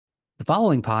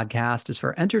following podcast is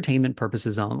for entertainment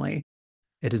purposes only.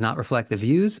 It does not reflect the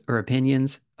views or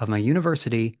opinions of my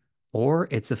university or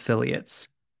its affiliates.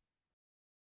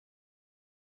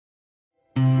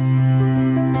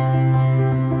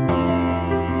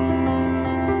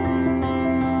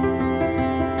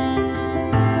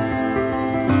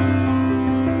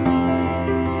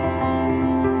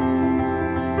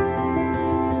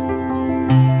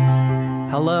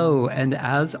 Hello, and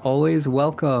as always,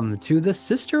 welcome to the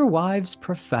Sister Wives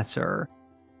Professor.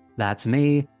 That's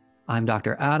me. I'm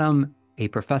Dr. Adam, a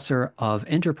professor of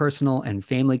interpersonal and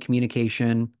family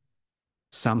communication,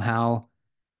 somehow,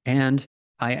 and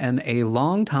I am a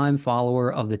longtime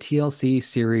follower of the TLC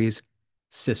series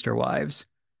Sister Wives.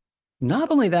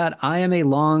 Not only that, I am a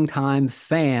longtime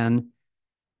fan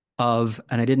of,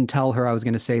 and I didn't tell her I was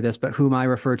going to say this, but whom I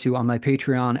refer to on my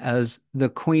Patreon as the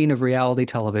queen of reality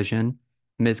television,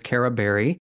 Ms. Cara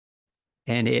Berry.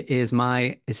 And it is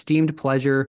my esteemed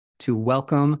pleasure to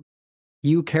welcome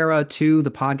you, Cara, to the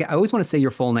podcast. I always want to say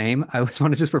your full name. I always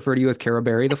want to just refer to you as Cara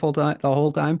Berry the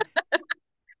whole time.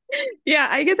 Yeah,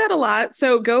 I get that a lot.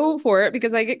 So go for it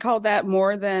because I get called that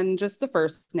more than just the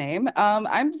first name.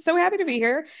 I'm so happy to be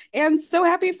here and so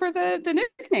happy for the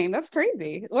nickname. That's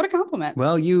crazy. What a compliment.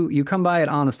 Well, you come by it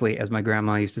honestly, as my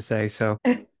grandma used to say. So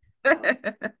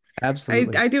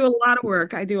absolutely. I do a lot of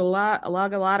work. I do a lot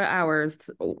of hours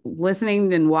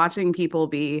listening and watching people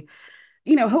be,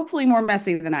 hopefully more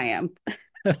messy than I am.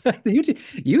 You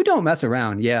you don't mess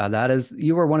around. Yeah, that is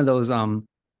you are one of those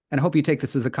and I hope you take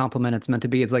this as a compliment it's meant to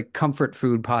be. It's like comfort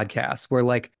food podcasts where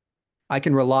like I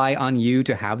can rely on you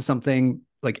to have something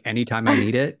like anytime I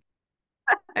need it.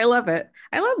 I love it.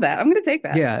 I love that. I'm going to take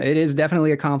that. Yeah, it is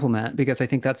definitely a compliment because I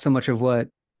think that's so much of what,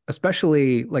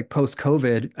 especially like post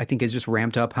COVID, I think is just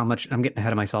ramped up how much I'm getting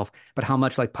ahead of myself, but how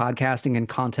much like podcasting and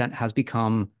content has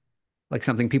become like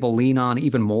something people lean on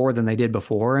even more than they did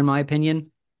before, in my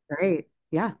opinion. Great.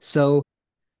 Yeah. So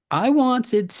I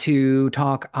wanted to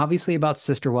talk obviously about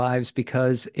Sister Wives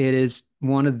because it is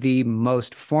one of the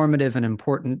most formative and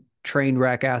important train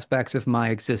wreck aspects of my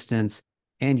existence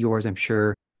and yours, I'm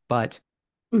sure. But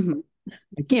Mhm.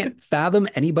 I can't fathom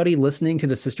anybody listening to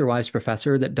the Sister Wives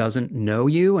Professor that doesn't know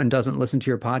you and doesn't listen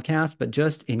to your podcast. But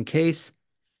just in case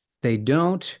they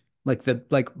don't,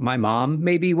 like my mom,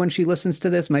 maybe when she listens to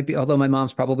this, might be, although my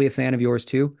mom's probably a fan of yours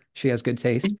too. She has good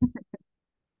taste.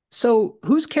 So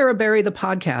who's Cara Berry, the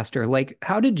podcaster? Like,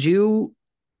 how did you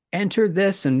enter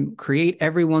this and create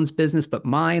everyone's business but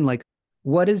mine? Like,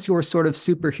 what is your sort of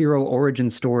superhero origin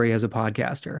story as a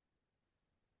podcaster?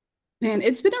 Man,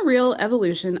 it's been a real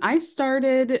evolution. I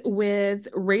started with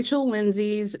Rachel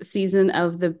Lindsay's season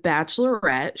of The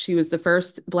Bachelorette. She was the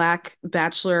first Black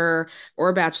bachelor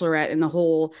or bachelorette in the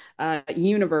whole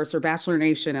universe or Bachelor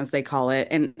Nation, as they call it.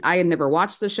 And I had never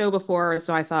watched the show before.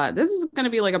 So I thought this is going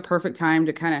to be like a perfect time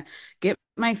to kind of get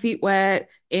my feet wet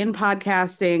in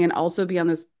podcasting and also be on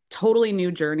this totally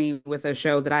new journey with a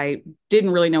show that I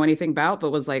didn't really know anything about, but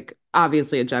was like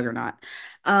obviously a juggernaut.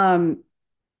 Um,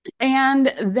 and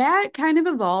that kind of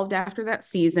evolved after that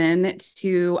season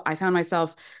to I found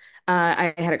myself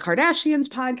I had a Kardashians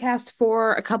podcast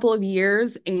for a couple of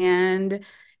years and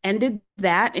ended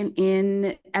that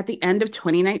in at the end of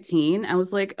 2019 I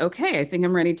was like, okay, I think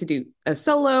I'm ready to do a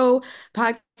solo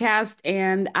podcast.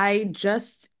 And I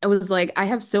was like, I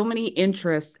have so many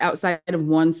interests outside of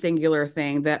one singular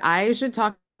thing that I should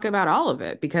talk about all of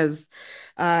it because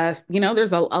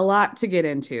there's a lot to get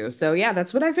into. So yeah,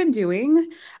 that's what I've been doing.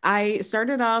 I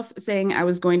started off saying I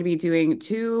was going to be doing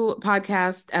two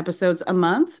podcast episodes a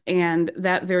month, and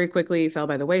that very quickly fell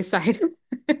by the wayside.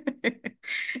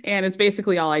 And it's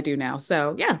basically all I do now.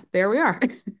 So yeah, there we are.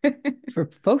 For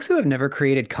folks who have never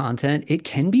created content, it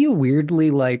can be a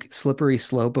weirdly like slippery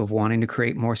slope of wanting to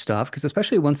create more stuff. Because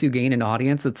especially once you gain an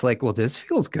audience, it's like, well, this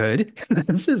feels good.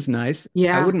 This is nice. I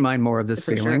Yeah, wouldn't mind more of this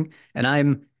for sure. feeling. And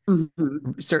I'm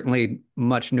Mhm. certainly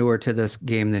much newer to this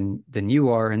game than you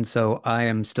are. And so I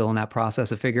am still in that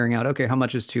process of figuring out, okay, how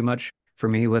much is too much for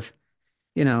me with,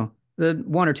 the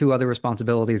one or two other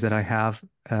responsibilities that I have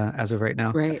as of right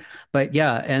now. Right. But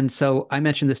yeah, and so I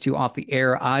mentioned this to you off the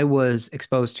air. I was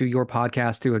exposed to your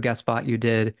podcast through a guest spot you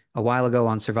did a while ago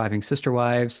on Surviving Sister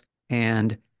Wives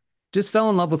and just fell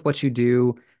in love with what you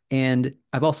do. And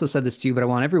I've also said this to you, but I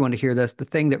want everyone to hear this. The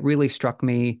thing that really struck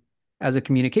me as a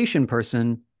communication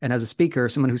person and as a speaker,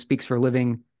 someone who speaks for a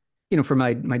living, for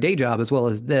my day job as well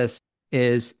as this,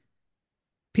 is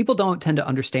people don't tend to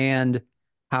understand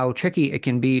how tricky it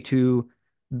can be to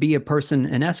be a person,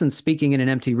 in essence, speaking in an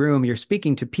empty room. You're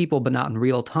speaking to people, but not in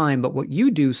real time. But what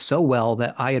you do so well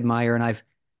that I admire, and I've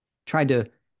tried to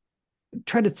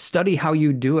try to study how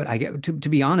you do it. I get to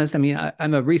be honest. I mean,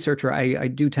 I'm a researcher. I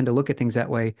do tend to look at things that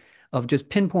way of just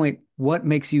pinpoint what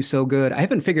makes you so good. I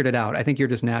haven't figured it out. I think you're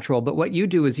just natural. But what you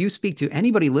do is you speak to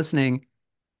anybody listening.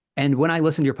 And when I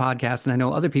listen to your podcast, and I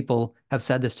know other people have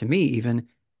said this to me even,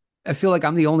 I feel like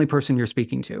I'm the only person you're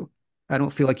speaking to. I don't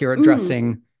feel like you're Mm.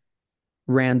 addressing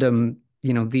random,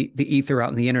 the ether out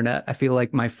in the internet. I feel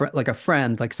like my friend, like a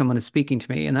friend, like someone is speaking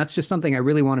to me. And that's just something I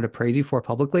really wanted to praise you for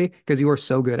publicly because you are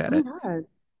so good at Oh my it. God.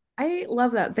 I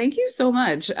love that. Thank you so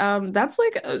much. That's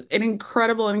like an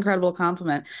incredible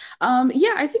compliment.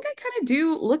 Yeah, I think I kind of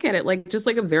do look at it like just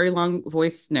like a very long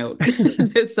voice note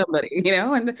to somebody,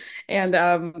 and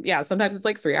yeah, sometimes it's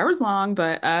like 3 hours long,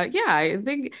 but yeah, I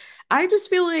think I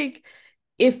just feel like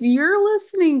if you're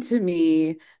listening to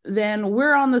me, then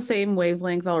we're on the same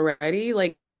wavelength already.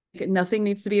 Like nothing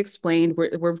needs to be explained.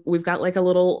 We've got like a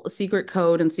little secret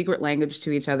code and secret language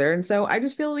to each other. And so I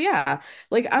just feel, yeah,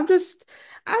 like I'm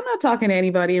not talking to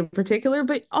anybody in particular,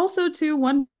 but also to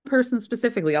one person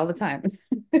specifically all the time.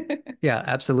 Yeah,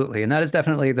 absolutely. And that is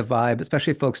definitely the vibe,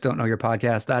 especially if folks don't know your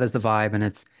podcast. That is the vibe. And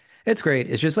it's great.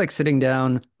 It's just like sitting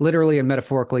down, literally and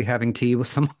metaphorically having tea with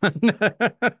someone.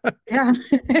 Yeah.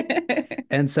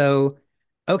 And so,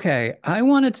 okay, I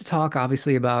wanted to talk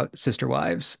obviously about Sister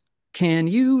Wives. So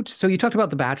you talked about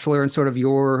The Bachelor and sort of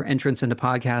your entrance into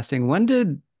podcasting. When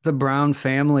did the Brown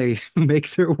family make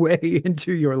their way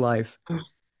into your life?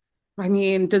 I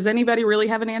mean, does anybody really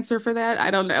have an answer for that?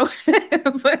 I don't know.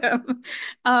 But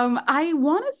I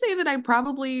want to say that I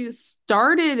probably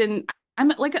started and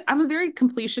I'm a very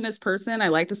completionist person. I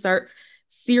like to start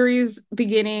series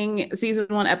beginning, season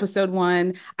one, episode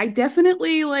one. I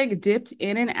definitely like dipped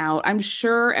in and out. I'm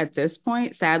sure at this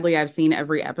point, sadly, I've seen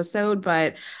every episode,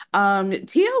 but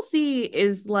TLC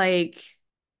is like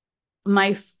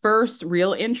my first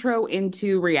real intro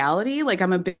into reality. Like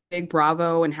I'm a big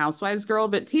Bravo and Housewives girl,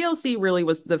 but TLC really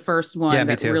was the first Yeah, one me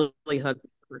that too. really hooked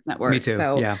the Me network. too.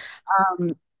 So Yeah.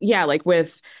 yeah, like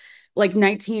with like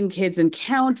 19 kids and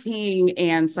counting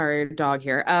and sorry, dog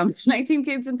here. 19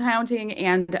 kids and counting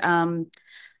and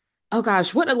oh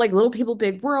gosh, what like Little People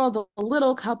Big World, The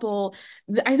Little Couple.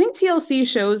 I think TLC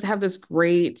shows have this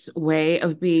great way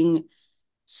of being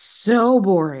so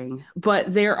boring,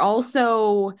 but they're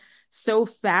also so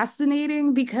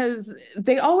fascinating because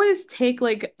they always take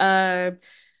like a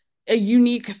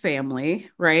unique family,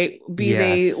 right? Be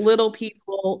they Yes. little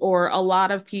people or a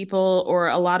lot of people or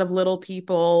a lot of little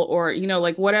people or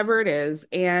like whatever it is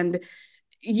and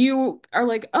you are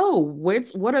like, oh,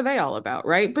 what are they all about,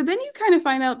 right? But then you kind of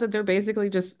find out that they're basically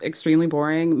just extremely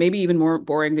boring, maybe even more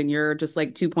boring than your just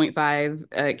like 2.5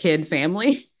 kid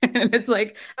family. And it's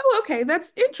like, oh, okay,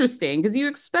 that's interesting because you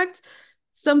expect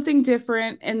something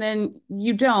different and then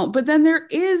you don't. But then there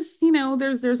is,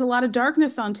 there's a lot of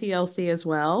darkness on TLC as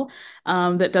well,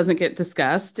 that doesn't get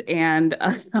discussed, and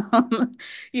that's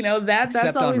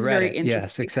Except on always very Reddit. Yes,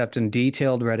 interesting. except in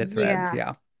detailed Reddit threads. Yeah.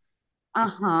 Yeah.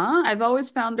 Uh-huh. I've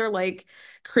always found their like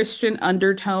Christian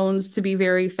undertones to be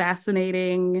very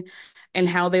fascinating and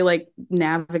how they like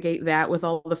navigate that with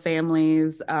all the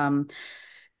families.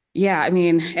 Yeah, I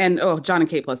mean, and oh, John and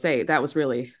Kate plus eight, that was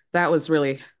really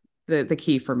the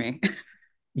key for me.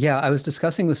 Yeah, I was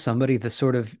discussing with somebody the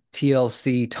sort of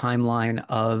TLC timeline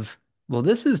of, well,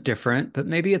 this is different, but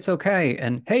maybe it's okay.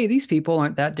 And hey, these people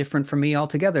aren't that different from me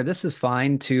altogether. This is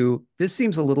fine to, this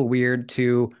seems a little weird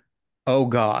to, oh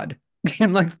God.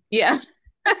 And like, Yeah.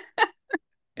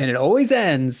 and it always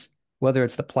ends, whether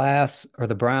it's the Plaths or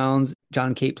the Browns, John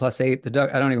and Kate plus eight, the Doug,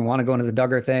 I don't even want to go into the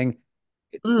Duggar thing.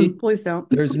 It, Please don't.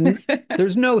 there's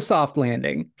there's no soft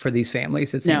landing for these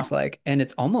families, it seems No. like. And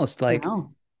it's almost like, No.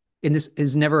 and this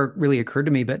has never really occurred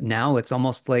to me, but now it's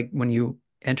almost like when you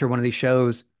enter one of these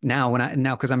shows now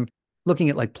because I'm looking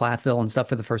at like Plathville and stuff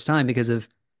for the first time because of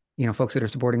folks that are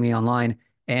supporting me online,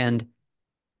 and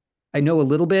I know a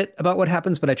little bit about what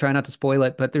happens, but I try not to spoil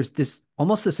it. But there's this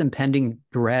almost this impending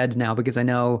dread now because I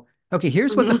know, okay,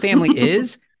 here's what the family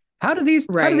is. How do these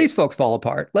Right. folks fall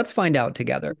apart? Let's find out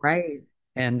together. Right.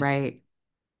 And Right.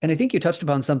 and I think you touched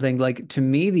upon something like to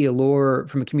me, the allure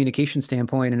from a communication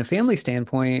standpoint and a family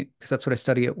standpoint, because that's what I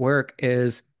study at work,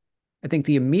 is I think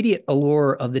the immediate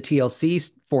allure of the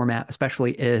TLC format,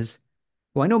 especially, is,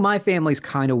 well, I know my family's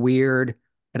kind of weird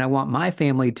and I want my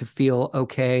family to feel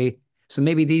okay. So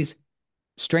maybe these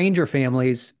stranger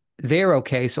families, they're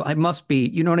okay. So I must be,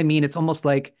 you know what I mean? It's almost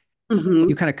like you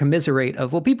Hmm. kind of commiserate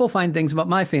of, well, people find things about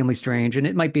my family strange. And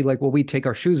it might be like, well, we take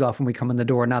our shoes off when we come in the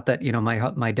door. Not that,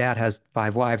 my dad has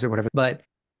 5 wives or whatever, but,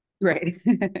 Right.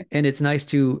 and it's nice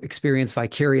to experience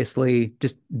vicariously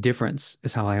just difference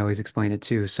is how I always explain it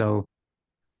too. So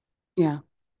Yeah.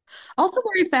 Also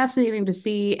very fascinating to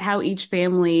see how each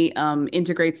family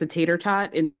integrates a tater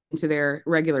tot into their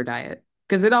regular diet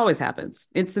because it always happens.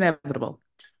 It's inevitable.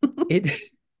 It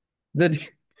the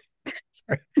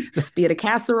sorry. Be it a No.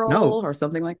 casserole or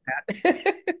something like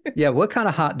that. Yeah, what kind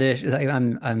of hot dish?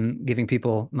 I'm giving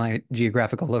people my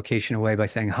geographical location away by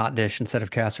saying hot dish instead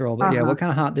of casserole. But yeah, Uh-huh. what kind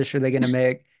of hot dish are they going to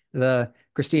make? The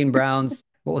Christine Brown's,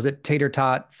 what was it, tater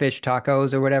tot fish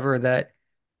tacos or whatever that.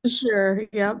 Sure.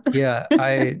 Yep. Yeah,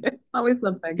 Always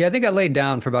something. yeah, I think I laid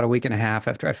down for about a week and a half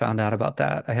after I found out about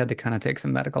that. I had to kind of take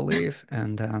some medical leave,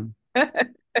 and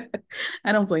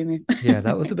I don't blame you. yeah,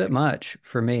 that was a bit much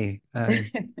for me.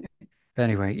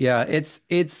 Anyway, yeah, it's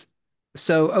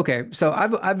so okay. So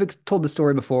I've told the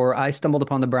story before. I stumbled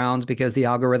upon the Browns because the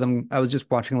algorithm. I was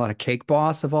just watching a lot of Cake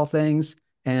Boss of all things,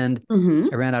 and Hmm.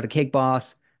 I ran out of Cake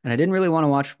Boss, and I didn't really want to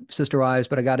watch Sister Wives,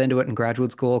 but I got into it in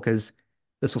graduate school because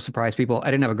this will surprise people. I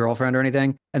didn't have a girlfriend or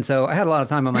anything, and so I had a lot of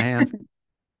time on my hands.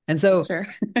 And so, Sure.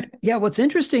 yeah, what's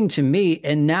interesting to me,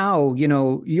 and now,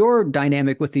 your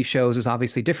dynamic with these shows is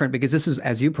obviously different because this is,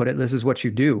 as you put it, this is what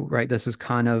you do, right? This is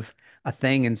kind of a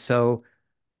thing, and so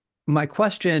my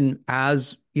question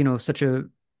as such a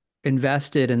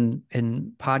invested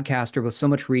in podcaster with so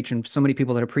much reach and so many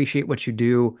people that appreciate what you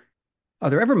do, are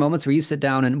there ever moments where you sit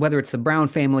down and whether it's the Brown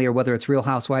family or whether it's Real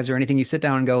Housewives or anything, you sit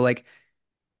down and go like,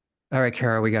 all right,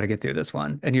 Kara, we got to get through this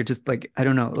one, and you're just like, I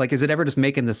don't know, like, is it ever just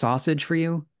making the sausage for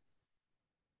you?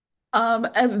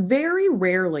 Very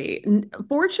rarely.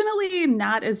 Fortunately,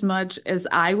 not as much as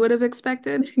I would have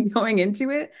expected going into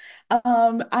it.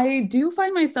 I do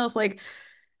find myself like,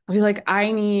 I'll be like,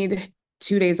 I need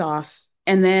 2 days off.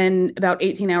 And then about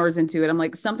 18 hours into it, I'm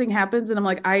like, something happens, and I'm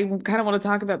like, I kind of want to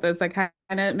talk about this. I kind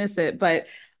of miss it. But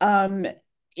um,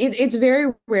 it's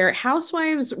very rare.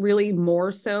 Housewives really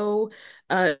more so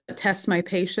test my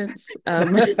patience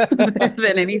than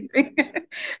anything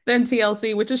than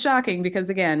TLC, which is shocking because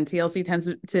again, TLC tends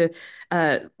to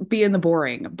be in the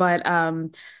boring. But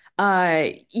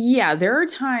yeah, there are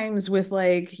times with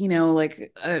like,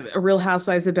 like a Real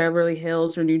Housewives of Beverly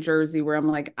Hills or New Jersey where I'm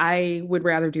like, I would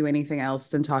rather do anything else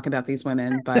than talk about these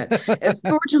women. But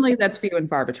fortunately, that's few and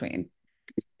far between.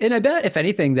 And I bet if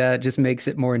anything, that just makes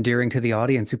it more endearing to the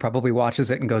audience who probably watches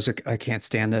it and goes, I can't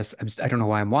stand this. I don't know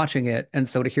why I'm watching it. And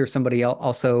so to hear somebody else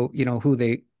also,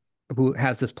 who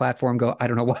has this platform go, I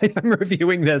don't know why I'm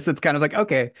reviewing this. It's kind of like,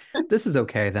 okay, this is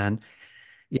okay then.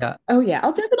 Yeah, Oh yeah,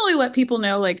 I'll definitely let people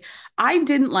know like I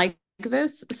didn't like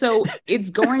this, so it's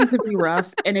going to be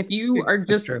rough. And if you are that's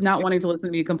just true. not wanting to listen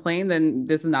to me complain, then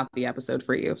this is not the episode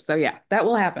for you. So yeah, that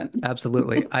will happen.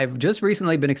 Absolutely. I've just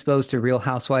recently been exposed to Real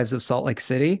Housewives of Salt Lake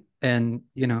City, and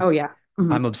Oh yeah. I'm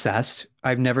Mhm. obsessed.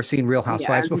 I've never seen Real Yeah.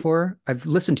 Housewives before. I've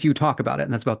listened to you talk about it,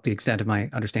 and that's about the extent of my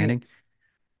understanding.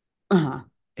 Uh-huh.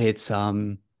 It's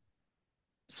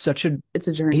such a It's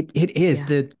a journey. it is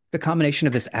Yeah. the combination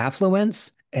of this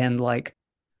affluence and like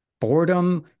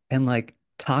boredom and like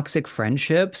toxic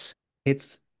friendships.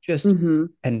 It's just Hmm.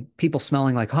 and people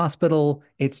smelling like hospital.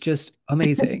 It's just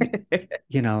amazing,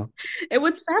 you know. And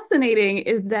what's fascinating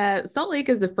is that Salt Lake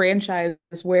is the franchise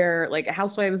where like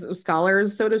housewives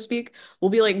scholars, so to speak, will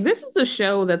be like, this is a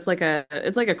show that's like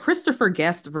it's like a Christopher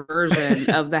Guest version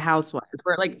of the Housewives,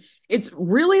 where like it's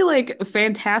really like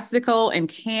fantastical and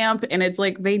camp, and it's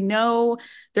like they know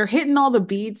they're hitting all the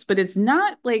beats, but it's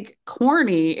not like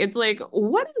corny. It's like,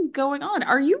 what is going on?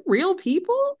 Are you real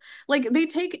people? Like they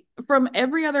take from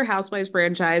every other Housewives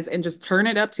franchise and just turn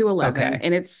it up to 11, Okay.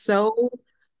 and it's so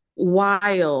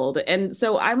wild. And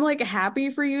so I'm like happy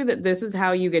for you that this is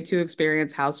how you get to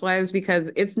experience Housewives because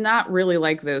it's not really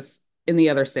like this in the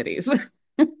other cities.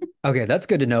 Okay, that's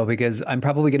good to know because I'm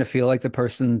probably going to feel like the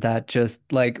person that just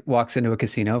like walks into a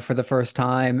casino for the first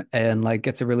time and like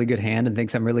gets a really good hand and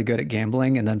thinks I'm really good at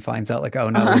gambling and then finds out like, oh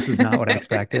no, Uh-huh. this is not what I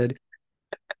expected.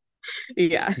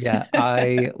 Yeah. Yeah,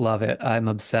 I love it. I'm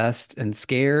obsessed and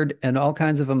scared and all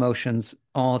kinds of emotions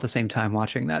all at the same time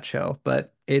watching that show.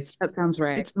 But it's That sounds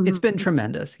right. it's Mhm. been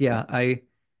tremendous. Yeah, I've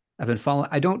been following.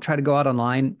 I don't try to go out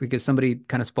online because somebody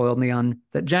kind of spoiled me on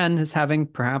that Jen is having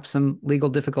perhaps some legal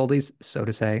difficulties, so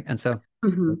to say. And so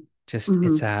Mhm. just it's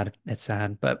Mhm. sad. It's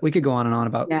sad. But we could go on and on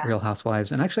about Yeah. Real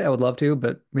Housewives. And actually I would love to,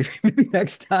 but maybe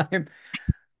next time.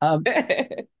 Um,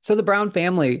 so the Brown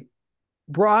family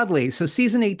broadly, so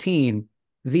season 18,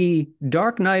 the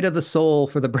dark night of the soul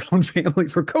for the Brown family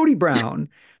for Cody Brown.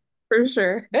 For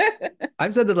sure.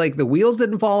 I've said that like the wheels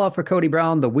didn't fall off for Cody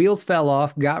Brown. The wheels fell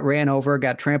off, got ran over,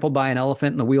 got trampled by an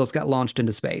elephant, and the wheels got launched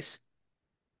into space.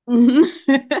 Mhm.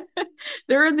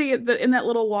 They're in the in that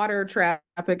little water trap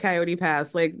at Coyote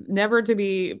Pass, like never to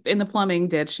be in the plumbing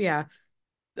ditch. Yeah.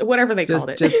 whatever they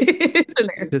called just it. just It's in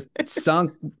there. just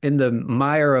sunk in the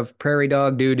mire of prairie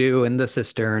dog doo doo in the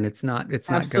cistern. It's not good.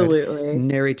 Absolutely.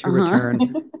 Nary to Uh-huh.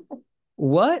 return.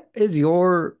 What is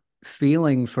your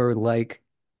feeling for like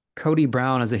Cody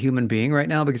Brown as a human being right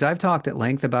now? Because I've talked at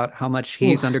length about how much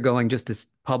he's Oof. undergoing just this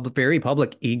very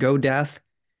public ego death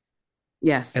and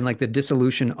Yes. like the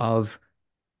dissolution of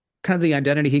kind of the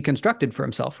identity he constructed for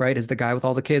himself, right? As the guy with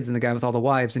all the kids and the guy with all the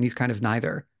wives, and he's kind of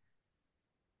neither.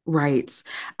 Right.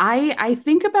 I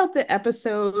think about the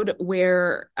episode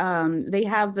where they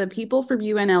have the people from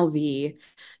UNLV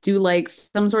do like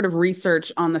some sort of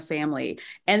research on the family,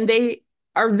 and they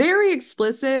are very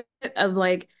explicit of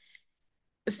like,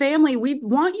 family, we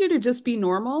want you to just be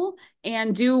normal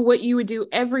and do what you would do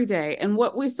every day. And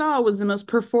what we saw was the most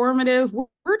performative.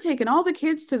 We're taking all the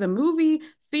kids to the movie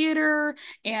theater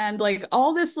and like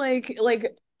all this like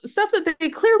stuff that they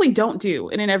clearly don't do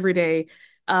in an everyday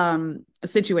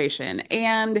situation.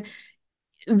 And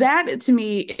that to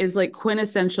me is like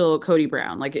quintessential Cody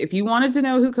Brown. Like if you wanted to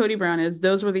know who Cody Brown is,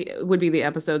 those would be the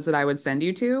episodes that I would send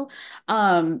you to.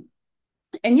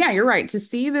 And yeah, you're right. To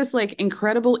see this like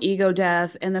incredible ego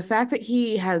death and the fact that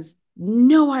he has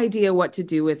no idea what to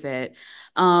do with it.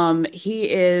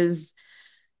 He is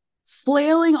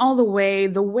flailing all the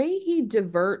way he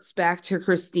diverts back to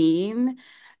Christine,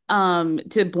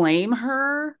 to blame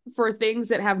her for things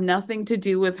that have nothing to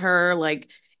do with her. Like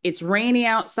it's rainy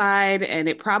outside, and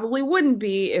it probably wouldn't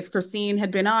be if Christine had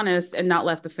been honest and not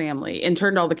left the family and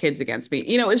turned all the kids against me.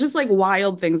 It's just like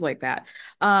wild things like that.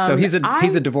 So he's I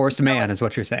a divorced felt man, is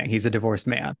what you're saying. He's a divorced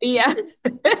man. yeah.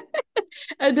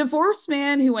 A divorced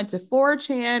man who went to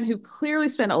 4chan, who clearly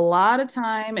spent a lot of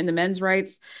time in the men's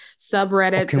rights Oh,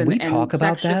 subreddits can we talk and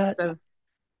about sections that? of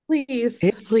please,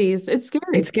 It's please. It's it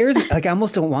scary. scares me. Like I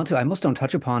almost don't want to. I almost don't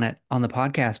touch upon it on the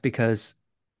podcast because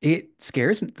it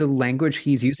scares me. The language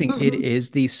he's using. It Mhm.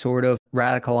 is the sort of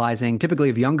radicalizing, typically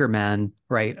of younger men,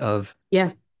 right? Of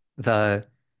Yes, the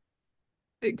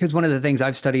because one of the things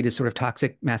I've studied is sort of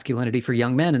toxic masculinity for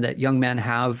young men, and that young men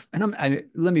have. And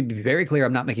let me be very clear: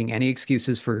 I'm not making any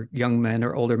excuses for young men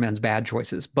or older men's bad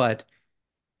choices, but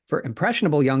for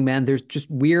impressionable young men, there's just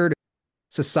weird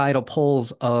societal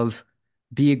pulls of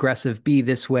be aggressive, be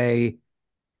this way,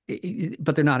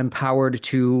 but they're not empowered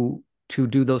to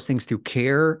do those things through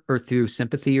care or through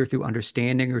sympathy or through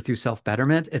understanding or through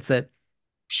self-betterment. It's that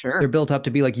they're sure. built up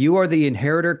to be like, you are the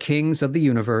inheritor kings of the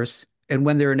universe. And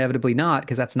when they're inevitably not,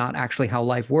 because that's not actually how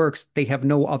life works, they have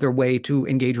no other way to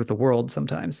engage with the world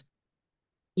sometimes.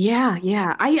 Yeah,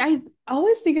 yeah. I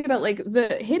always think about like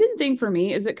the hidden thing for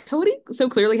me is that Cody so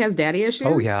clearly has daddy Oh,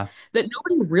 issues yeah. that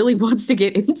nobody really wants to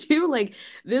get into. Like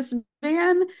this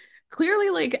man clearly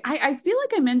like I feel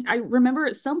like I remember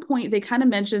at some point they kind of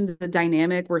mentioned the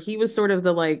dynamic where he was sort of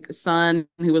the like son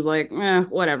who was like,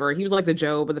 whatever. He was like the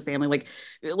Job of the family.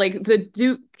 Like the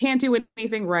Duke can't do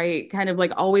anything right, kind of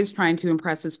like always trying to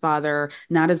impress his father,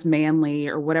 not as manly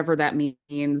or whatever that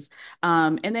means.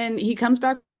 And then he comes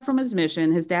back from his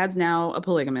mission. His dad's now a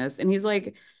polygamist, and he's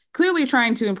like clearly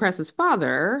trying to impress his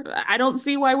father. I don't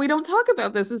see why we don't talk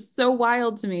about this. It's so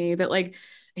wild to me that like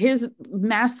his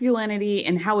masculinity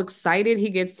and how excited he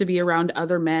gets to be around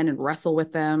other men and wrestle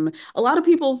with them. A lot of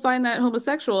people find that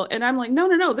homosexual, and I'm like, no,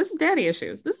 no, no, this is daddy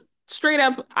issues. This is straight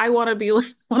up I want to be like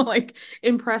want to like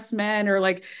impress men or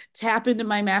like tap into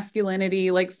my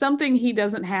masculinity, like something he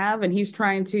doesn't have and he's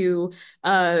trying to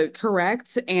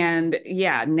correct. And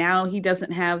yeah, now he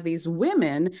doesn't have these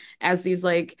women as these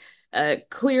like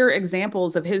clear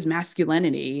examples of his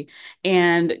masculinity.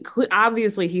 And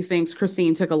obviously, he thinks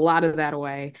Christine took a lot of that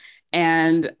away.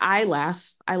 And I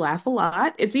laugh. I laugh a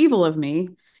lot. It's evil of me.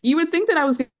 You would think that I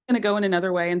was going to go in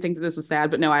another way and think that this was sad,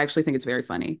 but no, I actually think it's very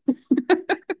funny.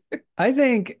 I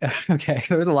think, okay,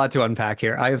 there's a lot to unpack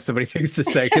here. I have so many things to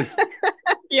say because,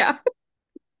 Yeah.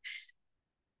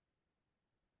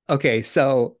 okay,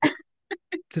 so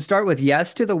to start with,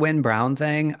 yes to the Win Brown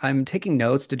thing. I'm taking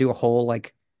notes to do a whole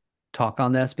like talk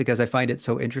on this because I find it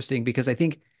so interesting because I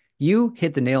think you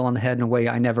hit the nail on the head in a way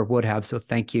I never would have. So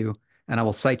thank you. And I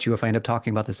will cite you if I end up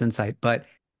talking about this insight. But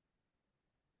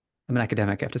I'm an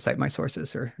academic. I have to cite my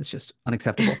sources or it's just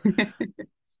unacceptable.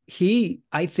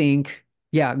 I think,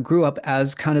 yeah, grew up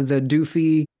as kind of the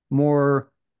doofy, more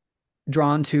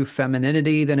drawn to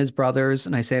femininity than his brothers.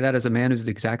 And I say that as a man who's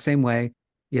the exact same way,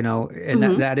 and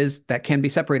that Hmm. that is that can be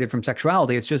separated from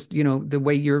sexuality. It's just, the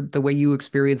way you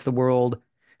experience the world.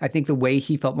 I think the way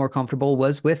he felt more comfortable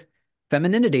was with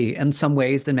femininity in some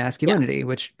ways than Yeah. masculinity,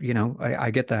 which,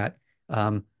 I get that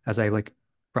as I like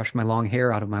brush my long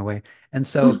hair out of my way. And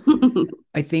so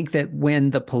I think that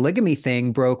when the polygamy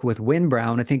thing broke with Win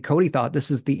Brown, I think Cody thought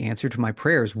this is the answer to my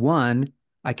prayers. One,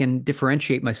 I can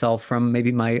differentiate myself from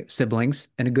maybe my siblings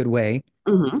in a good way.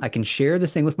 Hmm. I can share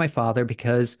this thing with my father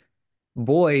because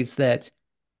boys that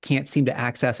can't seem to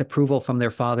access approval from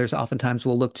their fathers oftentimes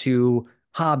will look to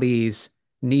hobbies,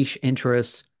 niche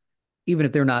interests, even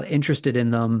if they're not interested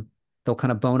in them, they'll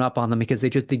kind of bone up on them because they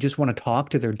just want to talk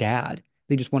to their dad.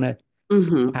 They just want to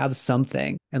Hmm. have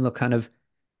something and they'll kind of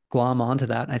glom onto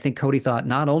that. And I think Cody thought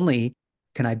not only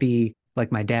can I be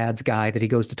like my dad's guy that he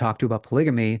goes to talk to about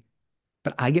polygamy,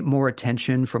 but I get more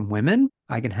attention from women.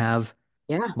 I can have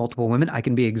Yeah. multiple women. I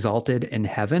can be exalted in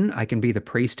heaven. I can be the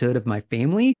priesthood of my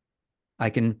family. I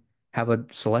can have a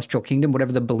celestial kingdom,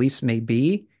 whatever the beliefs may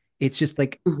be. It's just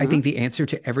like, I Hmm. think the answer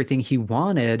to everything he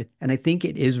wanted. And I think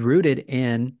it is rooted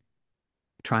in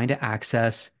trying to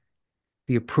access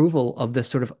the approval of this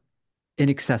sort of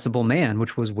inaccessible man,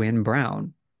 which was Win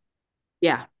Brown.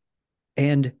 Yeah,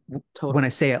 And when I totally.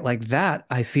 say it like that,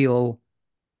 I feel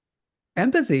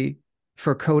empathy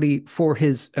for Cody for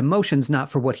his emotions, not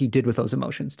for what he did with those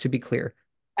emotions, to be clear.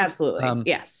 Absolutely. Um,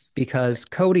 Yes. because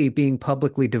Cody being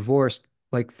publicly divorced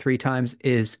like 3 times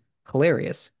is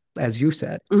hilarious, as you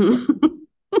said. Mhm.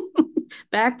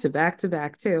 Back to back to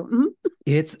back too. Mhm.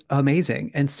 It's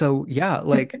amazing. And so, yeah,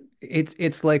 like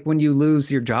it's like when you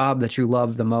lose your job that you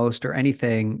love the most or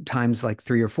anything times like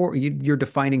 3 or 4, your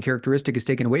defining characteristic is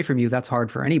taken away from you. That's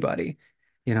hard for anybody,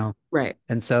 you know? Right.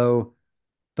 And so,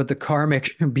 but the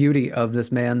karmic beauty of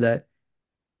this man that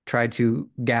tried to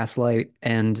gaslight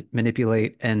and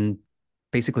manipulate and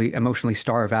basically emotionally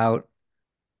starve out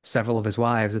several of his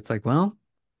wives, it's like, well,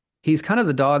 he's kind of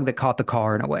the dog that caught the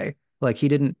car in a way. Like he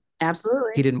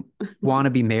Absolutely. didn't want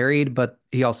to be married, but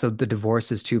he also the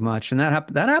divorce is too much. And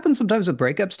that happens sometimes with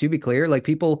breakups, to be clear. Like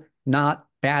people, not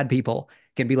bad people,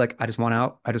 can be like, I just want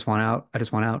out, I just want out, I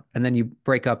just want out. And then you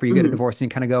break up or you get a Mhm. divorce and you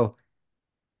kind of go,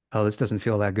 oh, this doesn't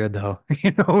feel that good though,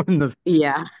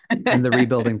 Yeah. in the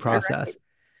rebuilding Right. process.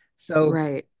 So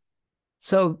Right.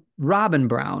 so Robin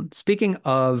Brown, speaking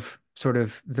of sort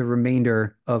of the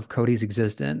remainder of Cody's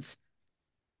existence,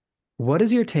 what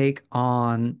is your take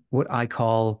on what I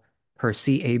call her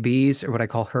CABs or what I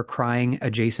call her crying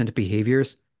adjacent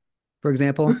behaviors, for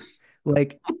example?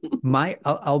 Like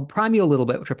I'll prime you a little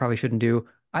bit, which I probably shouldn't do.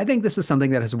 I think this is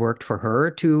something that has worked for her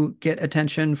to get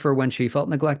attention for when she felt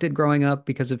neglected growing up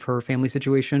because of her family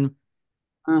situation.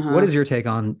 What Uh-huh. is your take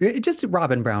on just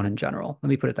Robin Brown in general? Let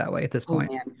me put it that way at this Oh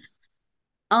point. man.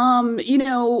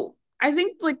 I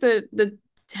think like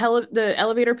the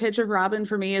elevator pitch of Robin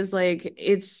for me is like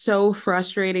it's so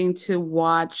frustrating to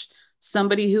watch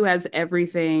somebody who has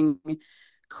everything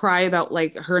cry about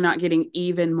like her not getting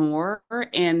even more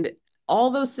and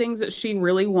all those things that she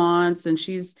really wants and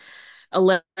she's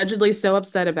allegedly so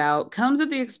upset about comes at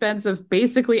the expense of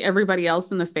basically everybody else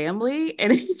in the family.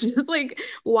 And it's just like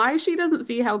why she doesn't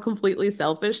see how completely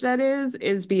selfish that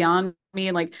is beyond me.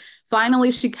 And like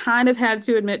finally she kind of had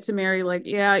to admit to Mary, like,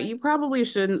 yeah, you probably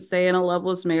shouldn't stay in a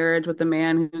loveless marriage with a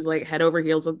man who's like head over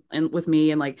heels with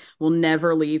me and like will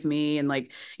never leave me and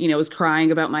like, was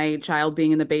crying about my child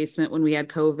being in the basement when we had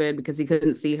COVID because he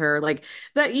couldn't see her. Like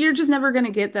that you're just never going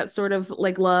to get that sort of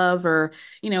like love or,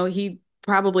 he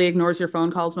probably ignores your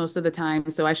phone calls most of the time.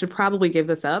 So I should probably give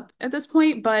this up at this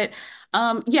point. But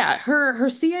yeah, her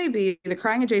CAB, the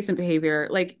crying adjacent behavior,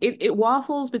 like it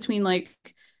waffles between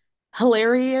like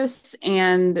hilarious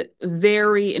and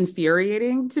very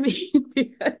infuriating to me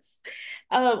because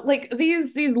like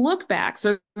these look backs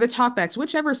or the talk backs,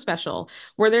 whichever special,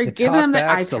 where they're The giving them the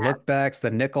talkbacks, the iPad. lookbacks, the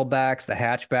nickelbacks, the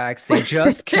hatchbacks, they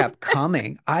just kept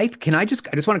coming. I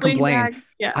just want to Lean complain. back.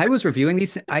 Yeah. I was reviewing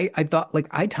these. I thought like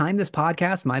I timed my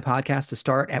podcast to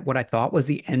start at what I thought was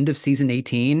the end of season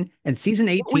 18. And season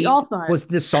We 18 all thought, was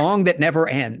the song that never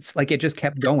ends. Like it just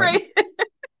kept going. right?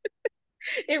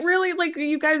 It really like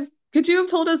you guys, could you have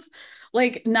told us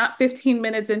like not 15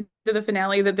 minutes into the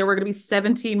finale that there were going to be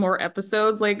 17 more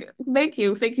episodes? Like, thank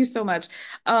you. Thank you so much.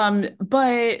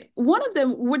 But one of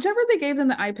them, whichever they gave them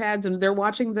the iPads and they're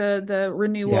watching the Yeah.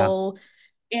 renewal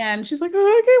and she's like,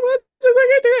 oh, okay, what?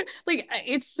 I do it. Like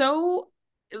it's so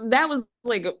that was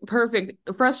like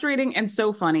perfect, frustrating and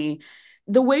so funny.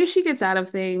 The way she gets out of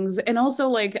things, and also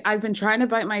like I've been trying to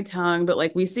bite my tongue, but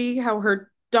like we see how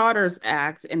her daughters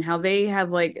act and how they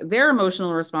have like their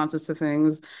emotional responses to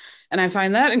things. And I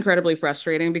find that incredibly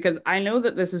frustrating because I know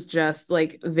that this is just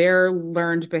like their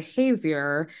learned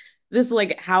behavior. This is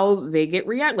like how they get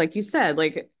react, like you said,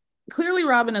 like clearly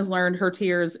Robin has learned her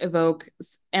tears evoke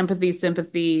empathy,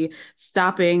 sympathy,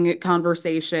 stopping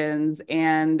conversations,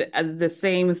 and the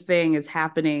same thing is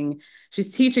happening.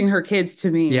 She's teaching her kids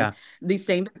to me Yeah. these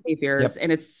same behaviors, Yep.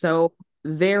 and it's so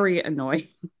very annoying,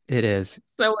 It is.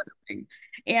 so annoying.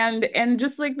 And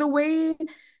just like the way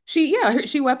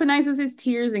she weaponizes his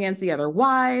tears against the other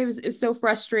wives is so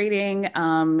frustrating.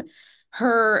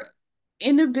 Her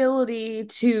inability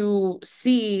to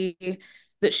see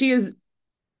that she is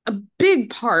a big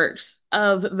part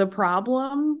of the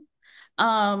problem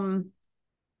um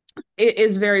it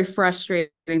is very frustrating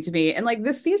to me. And like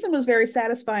this season was very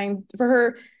satisfying for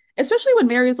her, especially when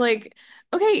Mary's like,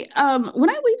 okay, when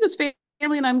I leave this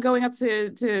family and I'm going up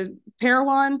to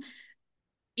Parowan,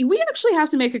 we actually have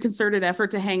to make a concerted effort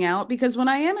to hang out because when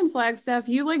I am in Flagstaff,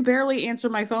 you like barely answer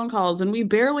my phone calls and we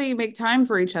barely make time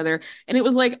for each other. And it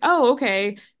was like, oh,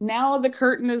 okay, now the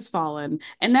curtain has fallen.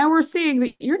 And now we're seeing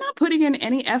that you're not putting in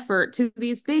any effort to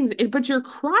these things, but you're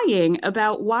crying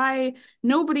about why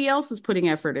nobody else is putting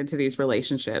effort into these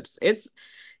relationships.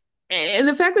 And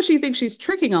the fact that she thinks she's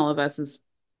tricking all of us is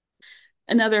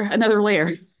another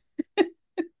layer.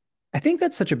 I think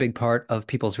that's such a big part of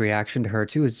people's reaction to her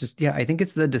too. Is just, yeah, I think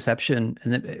it's the deception.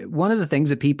 And one of the things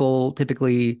that people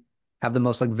typically have the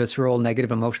most like visceral,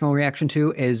 negative emotional reaction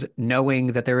to is knowing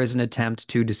that there is an attempt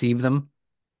to deceive them.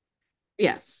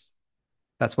 Yes.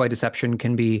 That's why deception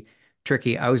can be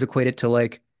tricky. I always equate it to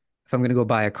like if I'm going to go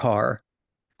buy a car,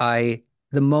 I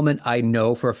the moment I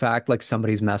know for a fact like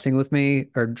somebody's messing with me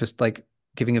or just like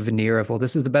giving a veneer of, well,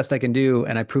 this is the best I can do,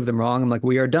 and I prove them wrong, I'm like,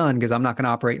 we are done because I'm not going to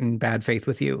operate in bad faith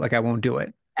with you. Like I won't do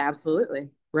it.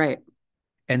 Absolutely. Right.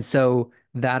 And so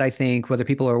that I think, whether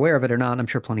people are aware of it or not, I'm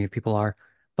sure plenty of people are,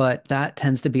 but that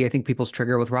tends to be, I think, people's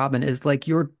trigger with Robin is like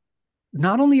you're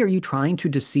not only are you trying to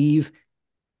deceive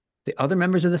the other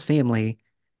members of this family,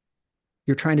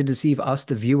 you're trying to deceive us,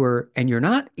 the viewer, and you're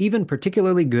not even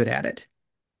particularly good at it.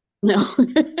 No.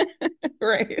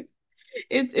 Right.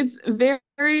 It's very,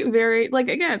 very like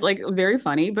again, like very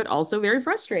funny, but also very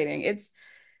frustrating.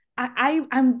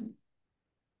 I'm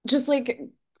just like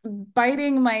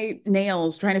biting my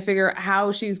nails trying to figure out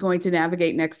how she's going to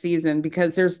navigate next season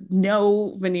because there's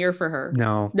no veneer for her.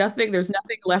 No, There's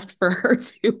nothing left for her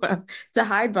to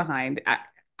hide behind.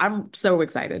 I'm so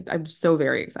excited. I'm so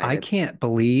very I excited. can't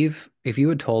believe if you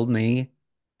had told me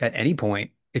at any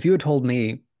point, if you had told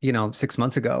me, 6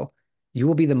 months ago, you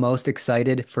will be the most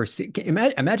excited for,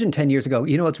 imagine 10 years ago,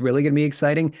 you know what's really going to be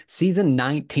exciting? Season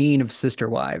 19 of Sister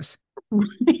Wives.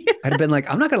 I'd have been like,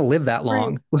 I'm not going to live that Right.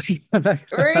 long. Right.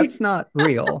 That's not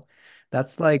real.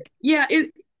 That's like, Yeah,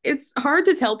 it's hard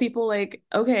to tell people like,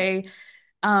 okay,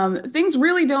 things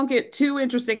really don't get too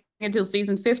interesting until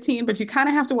season 15, but you kind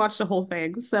of have to watch the whole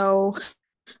thing. So,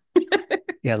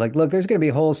 yeah, like, look, there's going to be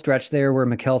a whole stretch there where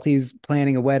McKelty's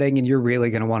planning a wedding and you're really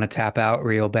going to want to tap out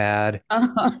real bad.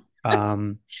 uh,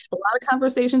 Um, a lot of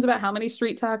conversations about how many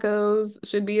street tacos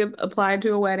should be applied to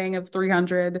a wedding of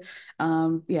 300.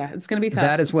 Yeah, it's going to be that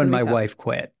tough. is It's when going to my be tough. wife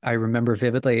quit. I remember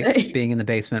vividly being in the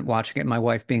basement watching it, and my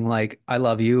wife being like, I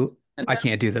love you. I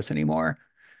can't do this anymore.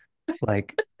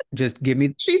 Like, just give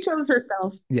me, She chose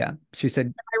herself. yeah. She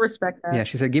said, I respect yeah, that.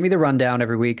 she said, give me the rundown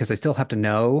every week because I still have to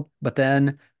know. But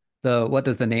then the what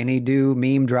does the nanny do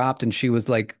meme dropped and she was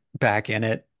like back in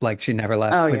it. Like she never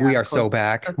left. Oh Like yeah, we are of so course.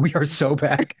 back. We are so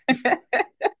back.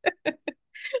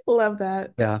 Love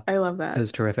that. Yeah, I love it that.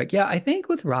 was terrific. Yeah, I think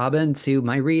with Robin too,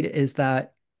 my read is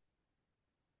that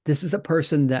this is a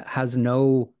person that has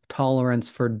no tolerance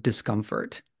for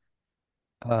discomfort,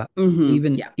 uh,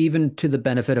 even Yeah, even to the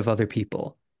benefit of other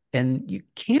people. And you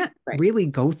can't right. really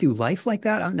go through life like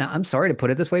that. I'm sorry to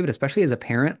put it this way, but especially as a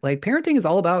parent, like parenting is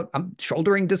all about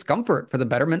shouldering discomfort for the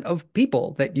betterment of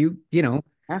people that you Yeah.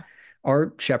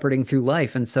 are shepherding through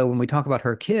life. And so when we talk about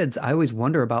her kids, I always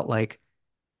wonder about like,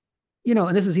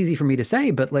 and this is easy for me to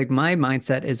say, but like my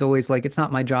mindset is always like, it's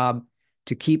not my job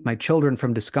to keep my children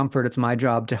from discomfort. It's my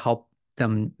job to help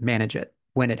them manage it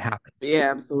when it happens. Yeah,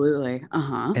 absolutely.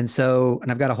 Uh-huh. And so, and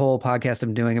I've got a whole podcast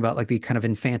I'm doing about like the kind of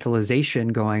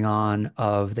infantilization going on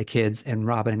of the kids in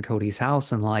Robin and Cody's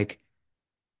house. And like,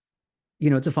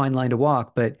 it's a fine line to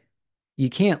walk, but you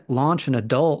can't launch an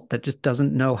adult that just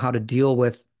doesn't know how to deal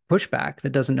with pushback,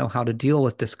 that doesn't know how to deal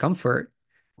with discomfort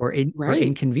or Right.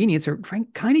 inconvenience, or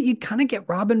you kind of get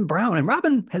Robin Brown. And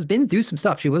Robin has been through some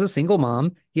stuff. She was a single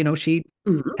mom, she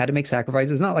Mhm. had to make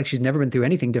sacrifices. It's not like she's never been through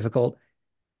anything difficult.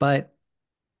 But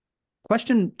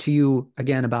question to you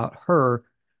again about her,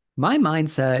 my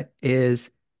mindset is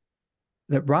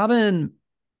that Robin,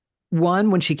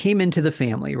 one, when she came into the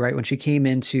family, right? When she came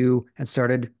into and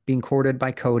started being courted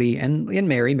by Cody and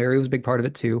Mary was a big part of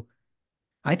it too.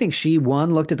 I think she,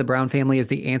 one, looked at the Brown family as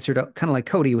the answer to kind of like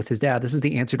Cody with his dad. This is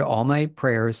the answer to all my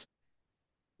prayers.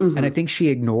 And I Mhm. think she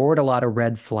ignored a lot of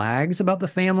red flags about the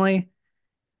family.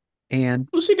 And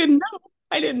Well, she didn't know.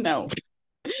 I didn't know.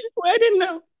 Well, I didn't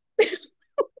know.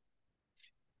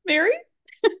 Mary,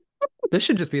 this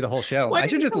should just be the whole show. why I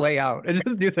should didn't you just tell us? lay out and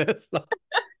just do this.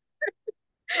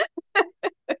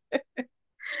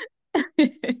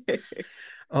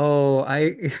 Oh,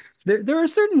 there are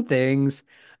certain things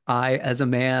I, as a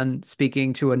man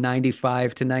speaking to a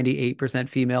 95 to 98%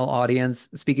 female audience,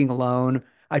 speaking alone,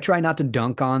 I try not to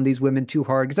dunk on these women too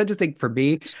hard because I just think for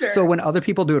me, so Sure. when other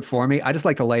people do it for me, I just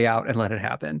like to lay out and let it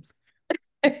happen.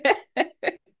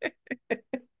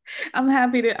 I'm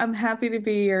happy to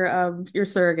be your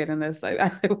surrogate in this. I'm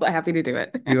happy to do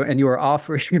it. You are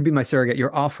offering you'd be my surrogate.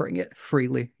 You're offering it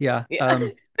freely. Yeah. Yeah.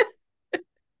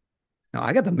 No,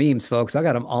 I got the memes, folks. I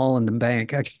got them all in the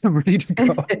bank. I'm ready to go.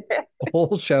 The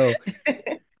whole show.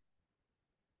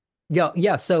 Yeah,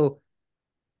 yeah. So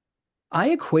I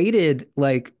equated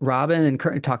like Robin and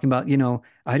Kurt talking about,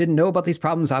 I didn't know about these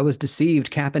problems. I was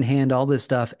deceived, cap in hand, all this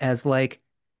stuff as like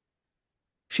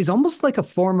she's almost like a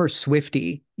former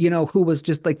Swiftie, who was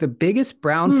just like the biggest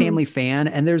Brown Hmm. family fan.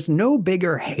 And there's no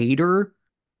bigger hater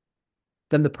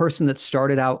than the person that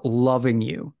started out loving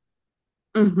you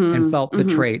and Hmm. felt Hmm.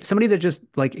 betrayed. Somebody that just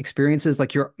like experiences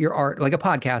like your art, like a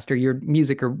podcast or your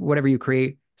music or whatever you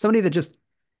create. Somebody that just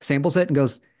samples it and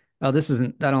goes, "Oh, this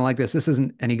isn't. I don't like this. This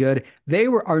isn't any good." They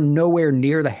are nowhere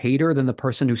near the hater than the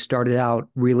person who started out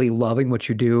really loving what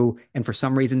you do and for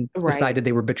some reason Right. decided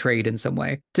they were betrayed in some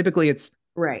way. Typically, it's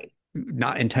Right.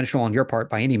 not intentional on your part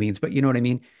by any means, but you know what I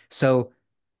mean. So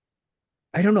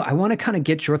I don't know. I want to kind of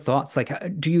get your thoughts.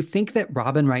 Like, do you think that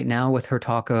Robin right now, with her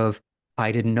talk of,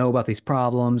 I didn't know about these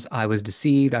problems, I was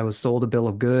deceived, I was sold a bill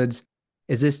of goods,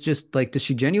 is this just like, does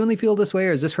she genuinely feel this way?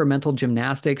 Or is this her mental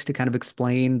gymnastics to kind of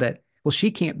explain that, well,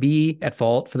 she can't be at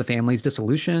fault for the family's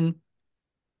dissolution?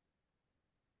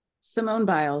 Simone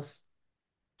Biles.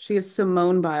 She is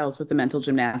Simone Biles with the mental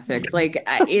gymnastics. Like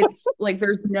it's like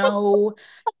there's no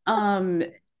um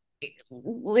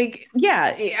like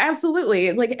yeah,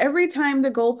 absolutely. Like every time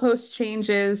the goalpost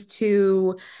changes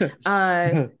to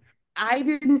uh I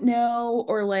didn't know,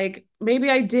 or like maybe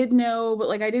I did know, but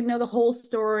like I didn't know the whole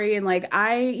story. And like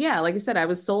yeah, like I said, I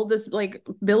was sold this like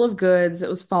bill of goods that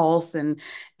was false. And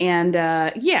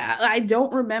yeah, I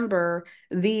don't remember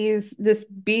this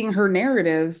being her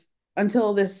narrative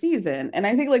until this season. And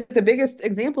I think like the biggest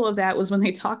example of that was when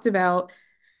they talked about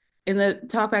in the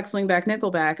Talkback Slingback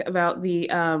Nickelback about the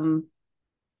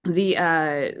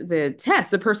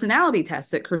test, the personality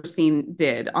test that Christine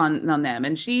did on them.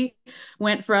 And she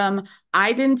went from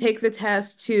I didn't take the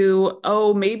test to,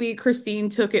 oh, maybe Christine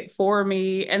took it for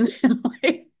me. And then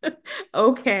like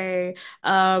okay.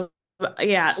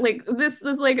 Yeah, like this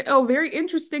like, oh, very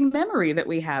interesting memory that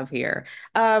we have here.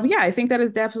 Yeah, I think that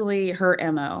is definitely her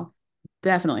MO.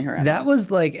 Definitely her That MO.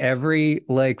 was like every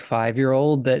like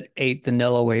 5-year-old that ate the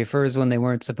Nilla wafers when they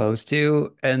weren't supposed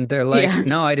to. And they're like, Yeah.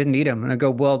 no, I didn't eat them. And I go,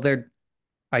 well,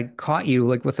 I caught you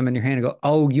like with them in your hand. I go,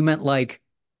 oh, you meant like,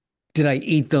 did I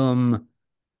eat them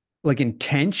like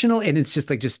intentional? And it's just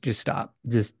like, just stop.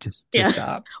 Just Yeah.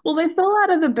 stop. Well, they fell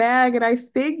out of the bag, and I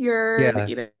figured, Yeah.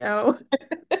 you know.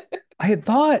 I had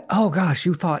thought, oh gosh,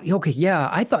 you thought, okay, yeah,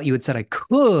 I thought you had said I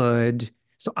could.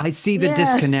 So I see the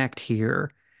Yes. disconnect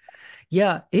here.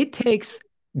 Yeah, it takes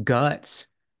guts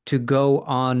to go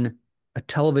on a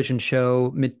television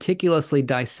show meticulously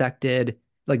dissected,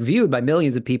 like viewed by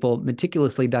millions of people,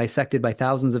 meticulously dissected by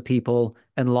thousands of people,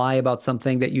 and lie about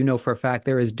something that you know for a fact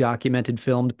there is documented,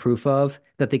 filmed proof of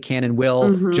that they can and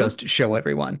will Hmm. just show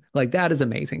everyone. Like that is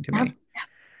amazing to me.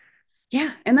 Yes.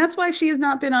 Yeah, and that's why she has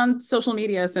not been on social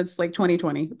media since like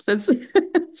 2020. Since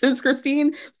since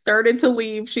Christine started to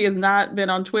leave, she has not been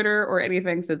on Twitter or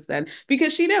anything since then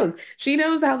because she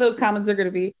knows how those comments are going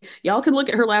to be. Y'all can look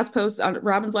at her last post on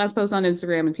Robin's last post on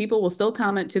Instagram, and people will still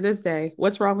comment to this day.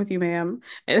 What's wrong with you, ma'am?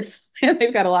 It's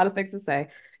they've got a lot of things to say.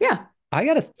 Yeah, I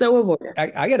gotta, so avoid her.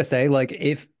 I gotta say, like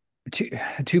if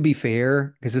to be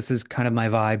fair, because this is kind of my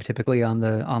vibe typically on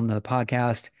the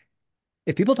podcast.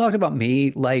 If people talked about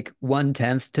me like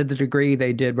 1/10 to the degree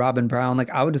they did Robin Brown, like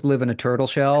I would just live in a turtle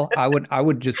shell. I Right.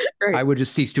 would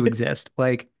just cease to exist.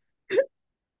 Like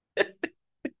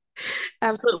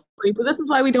Absolutely. But this is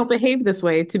why we don't behave this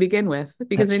way to begin with,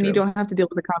 because that's then you true. don't have to deal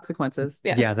with the consequences.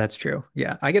 Yeah. Yeah, that's true.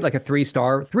 Yeah. I get like a three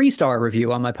star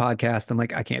review on my podcast. I'm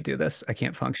like, I can't do this. I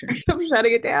can't function. I'm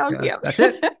shutting it down. Yeah. Yep. That's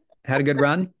it. Had a good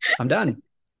run. I'm done.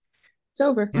 It's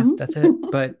over. Yeah, that's it.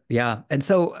 But yeah. And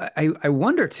so I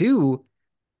wonder too,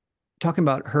 talking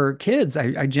about her kids,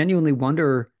 I genuinely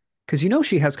wonder because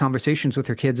she has conversations with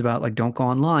her kids about like don't go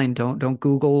online, don't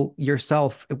Google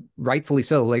yourself, rightfully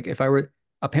so. Like if I were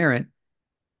a parent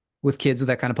with kids with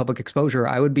that kind of public exposure,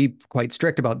 I would be quite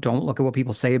strict about don't look at what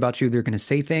people say about you. They're going to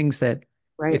say things that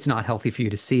Right. it's not healthy for you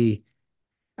to see.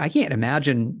 I can't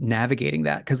imagine navigating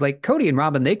that because like Cody and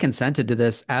Robin, they consented to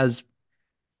this as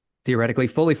theoretically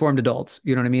fully formed adults.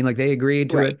 You know what I mean? Like they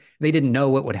agreed to Right. it. They didn't know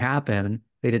what would happen.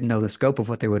 They didn't know the scope of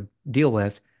what they would deal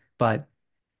with, but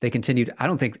they continued. I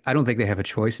don't think they have a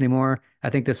choice anymore. I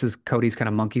think this is Cody's kind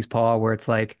of monkey's paw where it's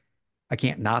like I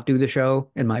can't not do the show,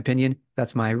 in my opinion.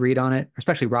 That's my read on it,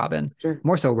 especially Robin. Sure.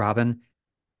 More so Robin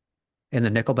in the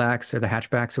Nickelbacks or the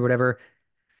Hatchbacks or whatever,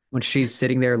 when she's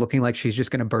sitting there looking like she's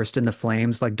just going to burst into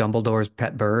flames like Dumbledore's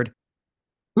pet bird.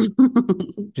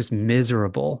 Just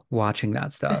miserable watching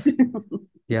that stuff.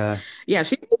 Yeah. Yeah,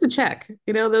 she needs a check.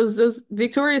 You know, those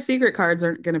Victoria's Secret cards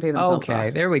aren't going to pay themselves Okay,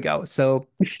 off. there we go. So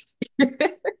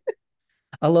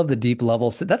I love the deep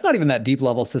level. That's not even that deep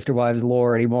level Sister Wives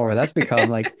lore anymore. That's become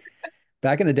like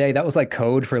back in the day, that was like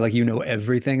code for like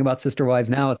everything about Sister Wives.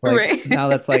 Now it's like Right. now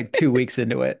that's like 2 weeks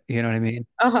into it. You know what I mean?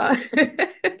 Uh-huh.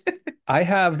 I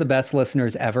have the best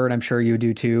listeners ever, and I'm sure you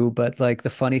do too. But like the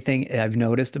funny thing I've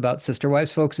noticed about Sister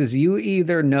Wives folks is you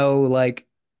either know like,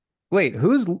 wait,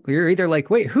 you're either like,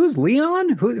 wait, who's Leon?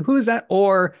 Who's that?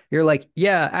 Or you're like,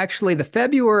 yeah, actually the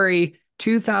February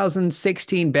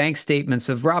 2016 bank statements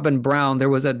of Robin Brown, there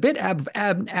was a bit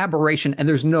aberration and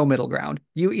there's no middle ground.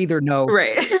 Right.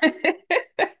 You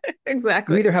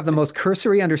Exactly. either have the most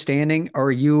cursory understanding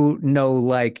or you know,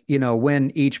 like,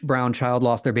 when each brown child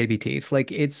lost their baby teeth.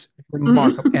 Like it's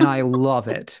remarkable. And Mhm. I love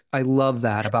it. I love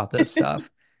that about this stuff.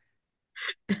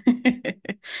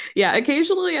 Yeah,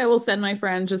 occasionally I will send my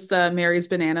friend just Mary's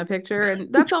banana picture,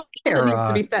 and that's all that needs to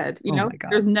Kara. be said. You Oh know, my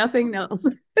God. there's nothing else.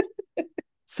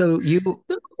 So Sometimes you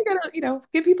gotta,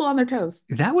 get people on their toes.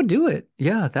 that would do it.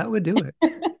 Yeah, that would do it.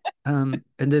 And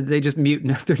then they just mute.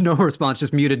 There's no response,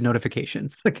 just muted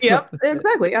notifications. Like Yep, that's it.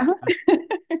 exactly. Uh-huh.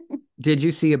 Did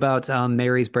you see about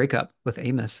Mary's breakup with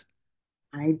Amos?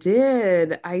 I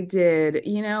did. I did.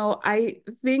 I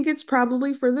think it's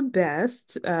probably for the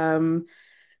best.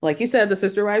 Like you said, the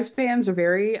Sister Wives fans are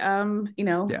very,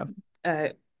 Yeah. uh,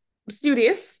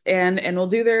 studious and will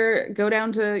do their go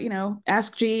down to,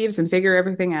 ask Jeeves and figure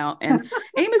everything out. And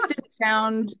Amos didn't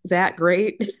sound that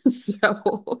great.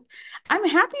 So I'm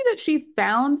happy that she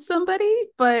found somebody,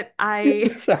 but I,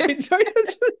 Sorry, that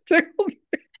just tickled.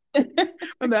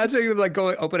 Imagining them like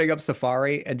opening up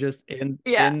Safari and just in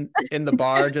yeah, in in the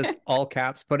bar, just all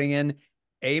caps putting in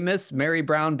Amos, Mary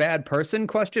Brown, bad person,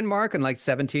 question mark, and like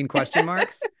 17 question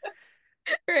marks.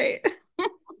 right.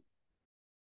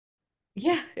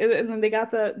 Yeah, and then they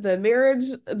got the marriage,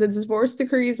 the divorce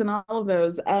decrees, and all of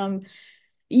those.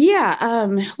 Yeah.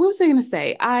 What was I gonna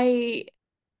say?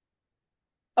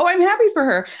 I'm happy for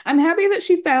her. I'm happy that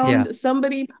she Yeah, found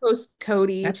somebody post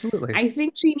Cody. absolutely. I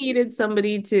think she needed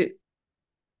somebody to,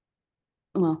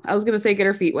 well, I was gonna say get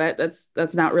her feet wet.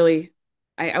 That's not really.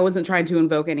 I wasn't trying to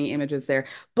invoke any images there,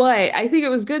 but I think it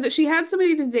was good that she had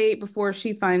somebody to date before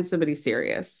she finds somebody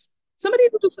serious. Somebody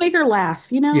to just make her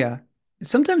laugh, you know? Yeah.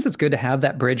 Sometimes it's good to have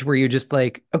that bridge where you just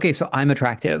like, okay, so I'm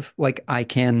attractive. Like I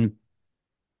can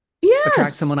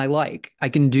attract someone Yes. I like. I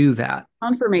can do that.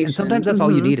 And Confirmation. sometimes that's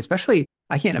all you Hmm. need, especially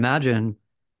I can't imagine.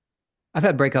 I've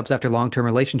had breakups after long-term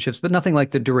relationships, but nothing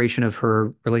like the duration of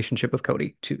her relationship with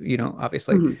Cody,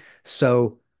 obviously. Hmm.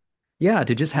 So, yeah,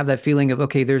 to just have that feeling of,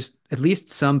 okay, there's at least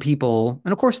some people,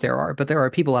 and of course there are, but there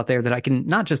are people out there that I can,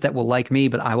 not just that will like me,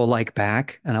 but I will like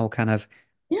back and I will kind of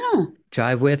Yeah.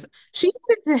 jive with. She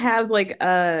needed to have like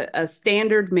a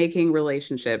standard making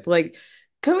relationship. Like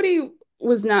Cody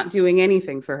was not doing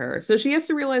anything for her. So she has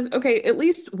to realize, okay, at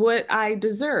least what I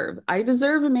deserve. I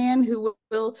deserve a man who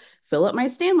will fill up my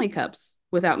Stanley cups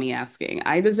without me asking.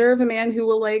 I deserve a man who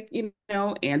will like,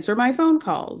 answer my phone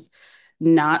calls,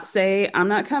 not say I'm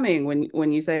not coming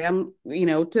when you say I'm,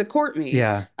 to court me.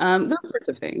 Yeah. Those sorts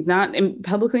of things, not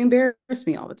publicly embarrass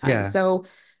me all the time. Yeah. So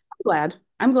glad.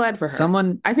 I'm glad for her.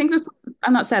 Someone I think this,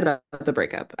 I'm not sad about the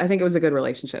breakup. I think it was a good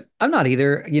relationship. I'm not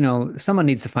either. Someone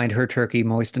needs to find her turkey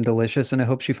moist and delicious, and I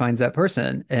hope she finds that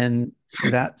person. And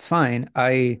that's fine.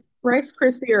 Rice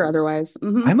crispy or otherwise.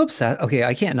 I'm obsessed. Okay,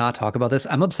 I can't not talk about this.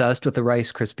 I'm obsessed with the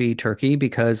Rice Krispie turkey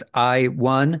because I,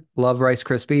 one, love Rice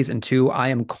Krispies, and two, I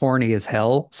am corny as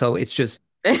hell. So it's just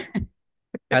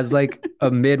as like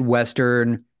a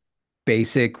Midwestern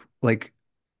basic like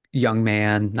young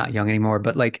man, not young anymore,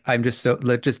 but like I'm just so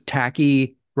like just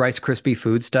tacky Rice Krispie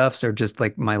foodstuffs are just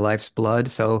like my life's blood.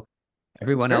 So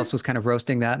everyone else Sure. was kind of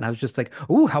roasting that, and I was just like,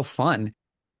 "Ooh, how fun!"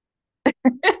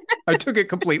 I took it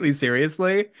completely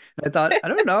seriously. I thought, I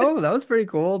don't know, that was pretty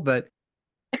cool, but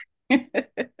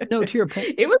no, to your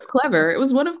point, It was clever. It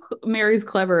was one of Mary's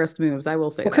cleverest moves, I will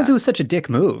say well, because it that. was such a dick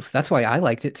move. That's why I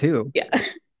liked it too. Yeah.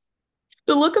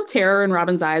 The look of terror in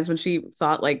Robin's eyes when she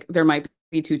thought like there might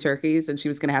be two turkeys and she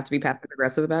was going to have to be passive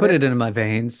aggressive about Put it it. into my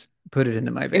veins. Put it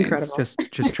into my veins. Incredible.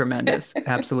 Just tremendous.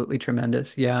 Absolutely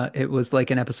tremendous. Yeah, it was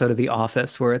like an episode of The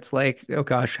Office where it's like, oh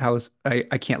gosh, I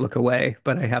can't look away,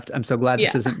 but I'm so glad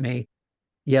this Yeah. isn't me.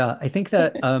 Yeah, I think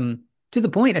that To the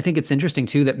point, I think it's interesting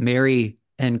too that Mary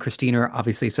and Christine are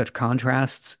obviously such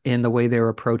contrasts in the way they're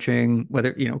approaching,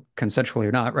 whether, consensually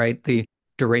or not, right? The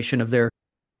duration of their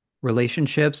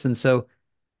relationships. And so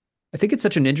I think it's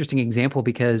such an interesting example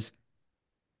because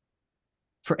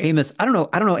for Amos, I don't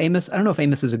know Amos. I don't know if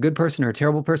Amos is a good person or a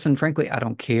terrible person. Frankly, I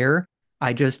don't care.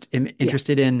 I just am Yeah,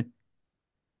 interested in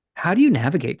how do you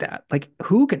navigate that? Like,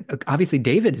 who can, obviously,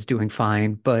 David is doing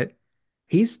fine, but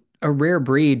he's a rare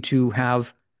breed to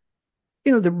have,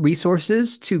 the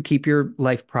resources to keep your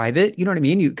life private. You know what I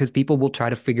mean? Because people will try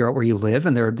to figure out where you live,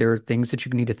 and there are things that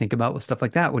you need to think about with stuff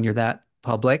like that when you're that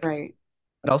public. right,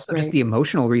 But also just right. the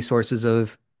emotional resources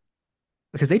of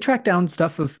because they track down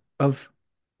stuff of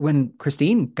when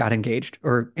Christine got engaged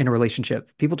or in a relationship.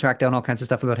 People track down all kinds of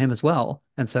stuff about him as well.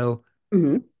 And so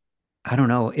Hmm. I don't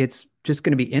know. It's just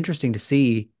going to be interesting to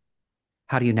see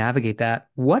how do you navigate that.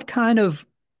 What kind of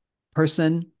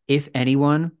person, if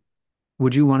anyone,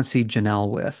 would you want to see Janelle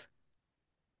with?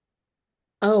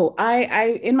 Oh,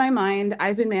 in my mind,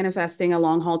 I've been manifesting a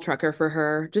long haul trucker for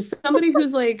her. Just somebody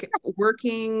who's like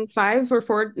working 5 or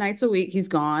 4 nights a week. He's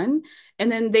gone,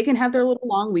 and then they can have their little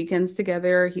long weekends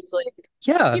together. He's like,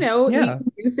 Yeah, he yeah,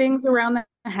 can do things around the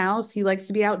house. He likes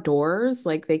to be outdoors.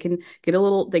 Like they can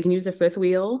use a fifth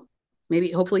wheel.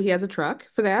 Maybe, hopefully, he has a truck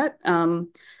for that.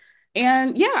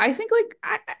 And yeah, I think like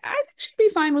I think she'd be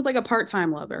fine with like a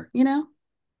part-time lover.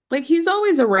 Like he's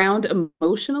always around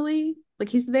emotionally. Like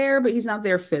he's there, but he's not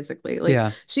there physically. Like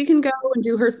yeah, she can go and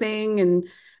do her thing and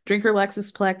drink her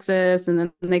Lexus Plexus, and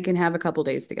then they can have a couple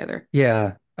days together.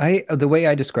 yeah. The way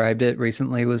I described it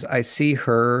recently was I see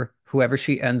her, whoever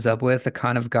she ends up with, the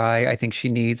kind of guy I think she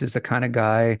needs is the kind of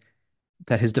guy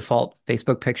that his default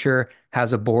Facebook picture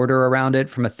has a border around it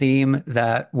from a theme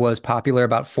that was popular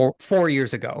about four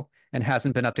years ago and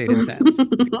hasn't been updated since.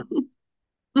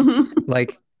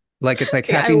 Like, like it's like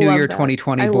Yeah, I Happy New Year love that.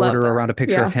 2020 I love border that. around a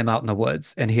picture of Yeah. him out in the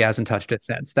woods, and he hasn't touched it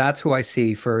since. That's who I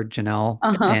see for Janelle,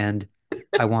 Uh-huh. and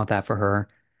I want that for her.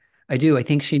 I do. I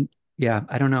think she, yeah,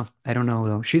 I don't know. I don't know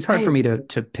though. She's hard I for me to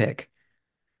agree. pick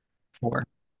for.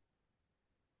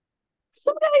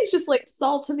 Some guy's just like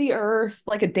salt to the earth,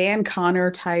 like a Dan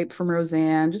Connor type from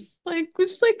Roseanne. Just like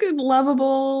a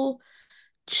lovable,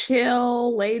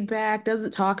 chill, laid back,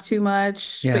 doesn't talk too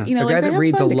much. But Yeah, a like guy they that have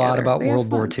reads a fun lot together. about They have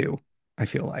World War fun. II, I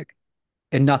feel like,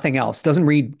 and nothing else. Doesn't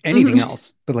read anything Mhm.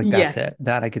 else, but like that's Yes. it.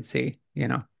 That I could see.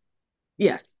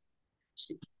 Yes.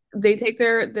 They take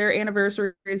their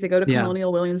anniversaries, they go to Yeah. Colonial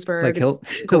Like Williamsburg. It's he'll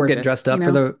get gorgeous, dressed up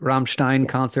for the Rammstein Yeah.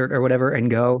 concert or whatever and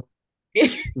go.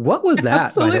 What was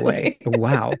that, by the way? Absolutely.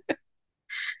 Wow.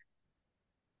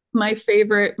 My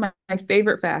favorite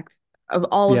fact of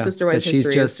all of Yeah, Sister that Wives she's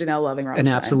history is just Janelle loving an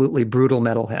Rammstein. absolutely brutal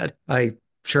metalhead. I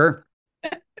sure.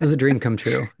 It was a dream come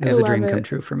true. It I was a love dream come it,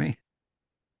 true for me.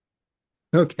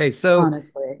 Okay, so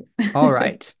honestly. all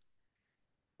right.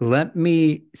 Let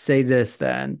me say this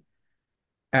then.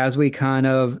 As we kind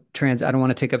of I don't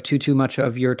want to take up too much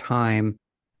of your time.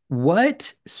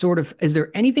 What sort of is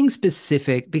there anything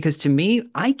specific? Because to me,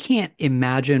 I can't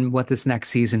imagine what this next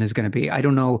season is going to be. I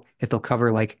don't know if they'll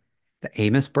cover like the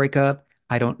Amos breakup.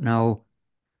 I don't know.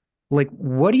 Like,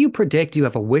 what do you predict? Do you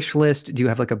have a wish list? Do you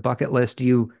have like a bucket list? Do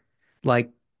you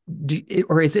like,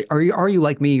 or is it, are you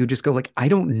like me? You just go like, I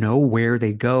don't know where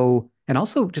they go. And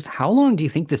also just how long do you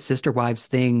think the Sister Wives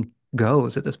thing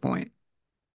goes at this point?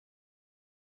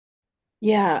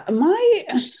 Yeah,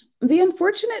 the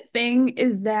unfortunate thing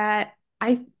is that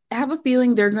I have a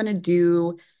feeling they're going to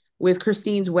do with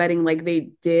Christine's wedding like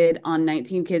they did on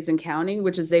 19 Kids and Counting,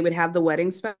 which is they would have the wedding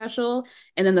special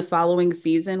and then the following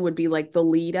season would be like the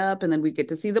lead up and then we get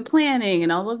to see the planning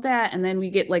and all of that and then we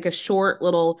get like a short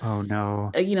little Oh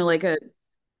no. like a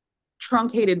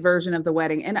truncated version of the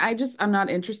wedding and I'm not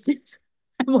interested.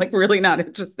 I'm like really not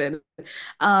interested.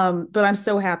 But I'm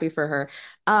so happy for her.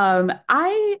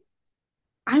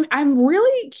 I'm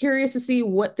really curious to see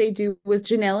what they do with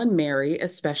Janelle and Mary,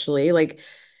 especially. Like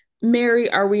Mary,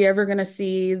 are we ever going to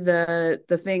see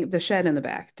the shed in the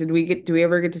back? Do we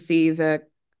ever get to see that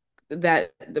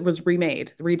was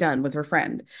redone with her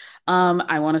friend?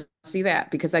 I want to see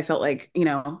that because I felt like,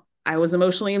 I was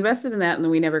emotionally invested in that and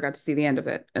then we never got to see the end of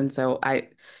it. And so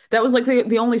that was like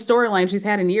the only storyline she's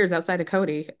had in years outside of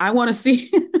Cody. I want to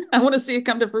see I want to see it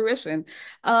come to fruition.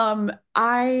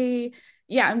 I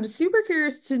Yeah, I'm super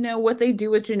curious to know what they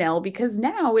do with Janelle because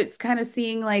now it's kind of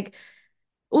seeing like,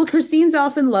 well, Christine's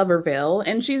off in Loverville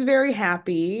and she's very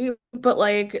happy, but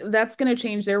like that's going to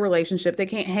change their relationship. They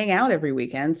can't hang out every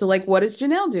weekend. So like what is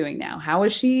Janelle doing now? How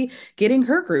is she getting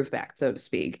her groove back, so to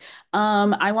speak?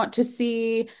 I want to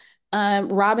see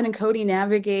Robin and Cody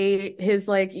navigate his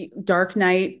like dark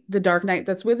night, the dark night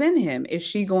that's within him. Is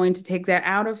she going to take that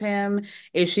out of him?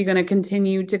 Is she going to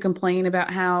continue to complain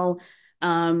about how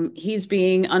he's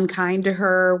being unkind to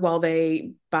her while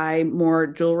they buy more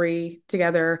jewelry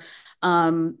together?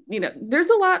 There's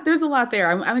a lot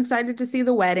there. I'm excited to see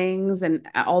the weddings and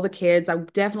all the kids. I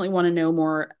definitely want to know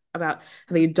more about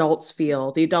how the adult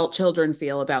children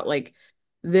feel about like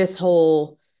this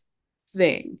whole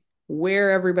thing,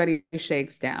 where everybody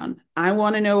shakes down. I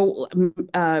want to know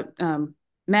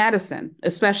Madison,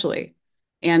 especially,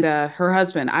 and her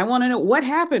husband. I want to know what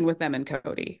happened with them and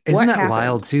Cody. Isn't What that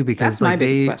wild happened? too? Because That's my like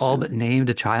biggest they all question. but named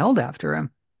a child after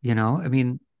him, you know? I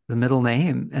mean, the middle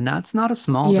name, and that's Yeah. not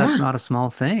a small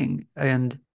thing.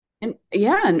 And And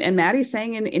yeah, and Maddie's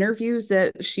saying in interviews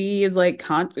that she is like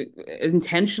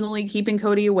intentionally keeping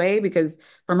Cody away because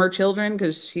from her children,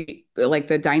 because she like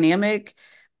the dynamic.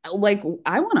 Like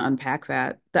I want to unpack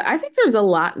that. I think there's a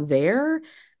lot there.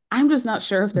 I'm just not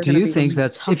sure if they're do going to you be think willing to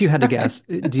that's, if talk you had to about it. guess,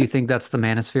 do you think that's the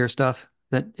manosphere stuff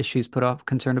that she's put off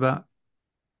concerned about?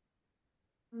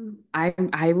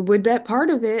 I would bet part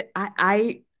of it.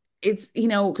 It's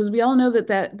because we all know that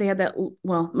they had that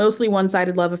well mostly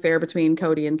one-sided love affair between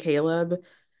Cody and Caleb.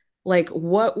 Like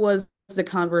what was the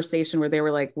conversation where they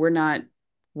were like we're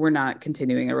not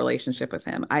continuing a relationship with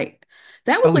him. I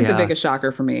That was Oh like the yeah. biggest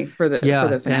shocker for me for the Yeah.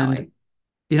 And, finale.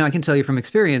 you know, I can tell you from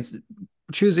experience,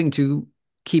 choosing to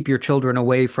keep your children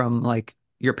away from like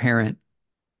your parent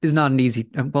is not an easy,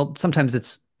 well, sometimes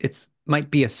it's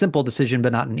might be a simple decision,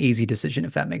 but not an easy decision,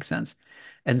 if that makes sense.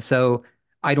 And so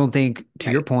I don't think, to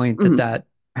your Right. point, that Mhm. that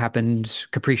happened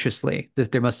capriciously,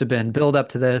 that there must have been build up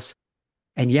to this.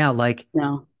 And yeah, like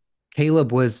No.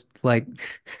 Caleb was like,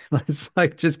 was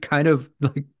like just kind of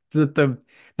like the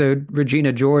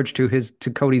Regina George to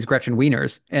to Cody's Gretchen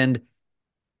Wieners, and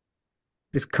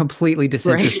just completely Right.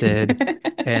 disinterested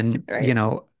in, you Right.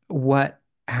 know, what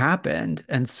happened.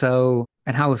 And so,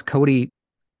 and how was Cody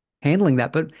handling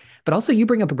that? But also you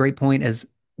bring up a great point, as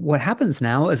what happens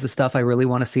now is the stuff I really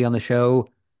want to see on the show,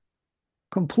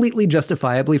 completely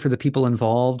justifiably for the people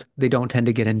involved, they don't tend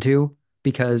to get into,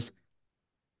 because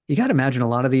you got to imagine a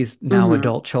lot of these now Hmm.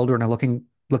 adult children are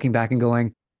looking back and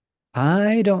going,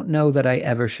 I don't know that I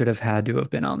ever should have had to have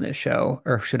been on this show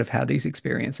or should have had these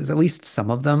experiences. At least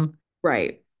some of them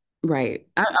Right. Right.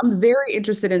 I'm very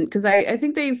interested in because I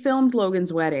think they filmed Logan's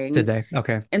did. wedding. They?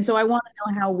 Okay. And so I want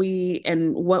to know how we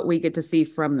and what we get to see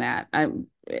from that.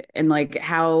 And like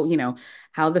how,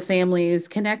 how the family is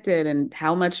connected and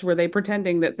how much were they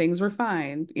pretending that things were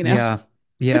fine, Yeah.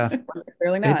 Yeah.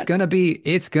 Really not. It's gonna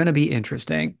be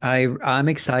interesting. I'm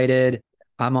excited.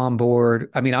 I'm on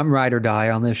board. I mean, I'm ride or die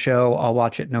on this show. I'll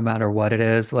watch it no matter what it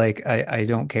is. Like I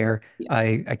don't care. Yeah.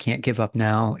 I can't give up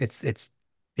now. It's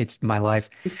my life.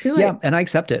 It's too Yeah, late. and I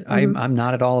accept it. Hmm. I'm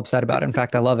not at all upset about it. In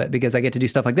fact, I love it because I get to do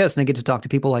stuff like this and I get to talk to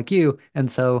people like you,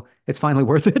 and so it's finally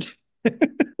worth it.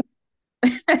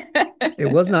 It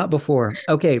was not before.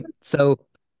 Okay, so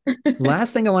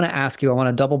last thing I want to ask you, I want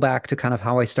to double back to kind of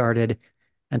how I started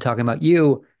and talking about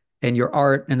you and your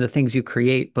art and the things you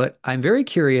create. But I'm very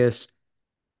curious.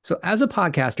 So, as a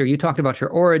podcaster, you talked about your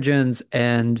origins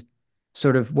and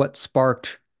sort of what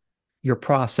sparked your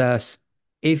process.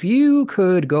 If you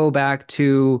could go back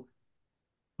to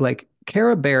like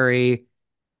Cara Berry,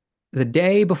 the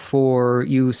day before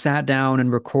you sat down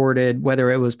and recorded, whether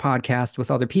it was podcast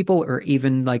with other people or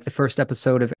even like the first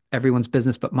episode of Everyone's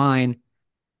Business But Mine,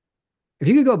 if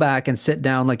you could go back and sit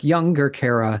down like younger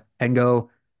Kara and go,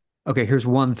 okay, here's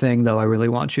one thing though I really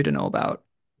want you to know about.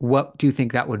 What do you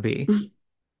think that would be?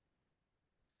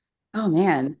 Oh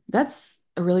man, that's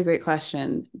a really great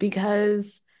question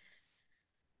because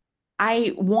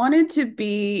I wanted to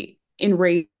be in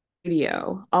radio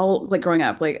all like growing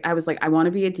up. Like I was like, I want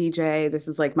to be a DJ. This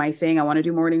is like my thing. I want to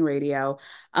do morning radio.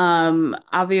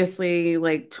 Obviously,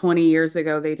 like 20 years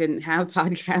ago, they didn't have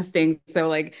podcasting. So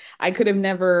like I could have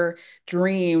never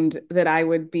dreamed that I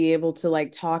would be able to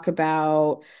like talk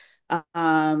about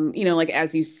like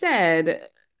as you said,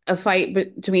 a fight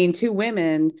between two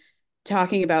women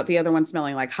talking about the other one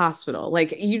smelling like hospital.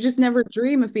 Like you just never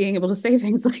dream of being able to say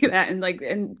things like that and like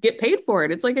and get paid for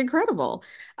it. It's like incredible.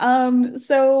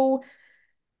 So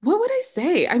what would I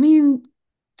say? I mean,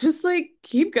 just like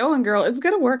keep going, girl. It's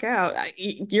gonna work out.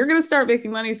 You're gonna start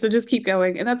making money, so just keep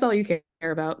going, and that's all you care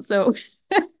about. So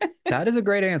That is a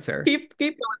great answer. keep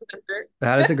going,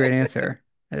 That is a great sister. answer.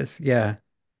 Is yeah,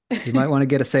 you might want to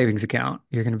get a savings account.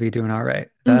 You're going to be doing all right.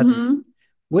 That's Hmm.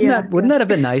 Yeah, wouldn't yeah. that have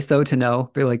been nice though to know?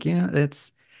 Be like, yeah,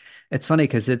 it's funny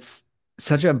because it's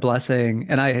such a blessing.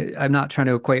 And I'm not trying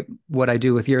to equate what I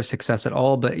do with your success at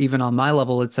all, but even on my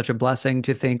level, it's such a blessing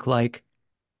to think like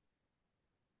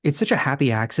it's such a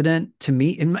happy accident to me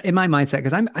in my mindset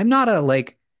because I'm not a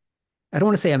like I don't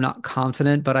want to say I'm not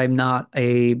confident, but I'm not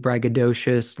a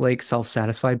braggadocious, like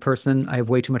self-satisfied person. I have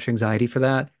way too much anxiety for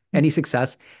that. Any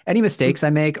success, any mistakes I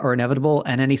make are inevitable,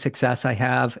 and any success I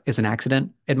have is an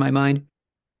accident in my mind.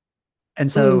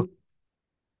 And so Mm.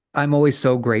 I'm always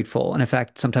so grateful. And in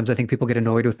fact, sometimes I think people get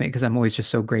annoyed with me because I'm always just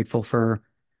so grateful for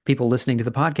people listening to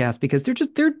the podcast because there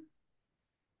are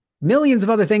millions of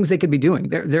other things they could be doing.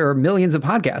 There are millions of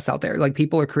podcasts out there. Like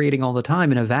people are creating all the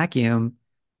time in a vacuum,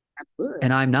 and Absolutely.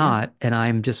 I'm Yeah. not. And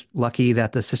I'm just lucky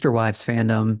that the Sister Wives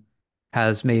fandom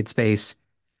has made space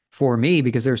for me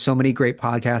because there's so many great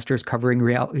podcasters covering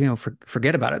reality,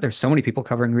 forget about it. There's so many people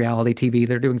covering reality TV.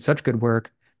 They're doing such good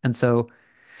work. And so,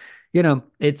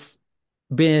 it's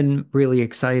been really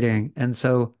exciting. And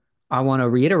so I want to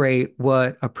reiterate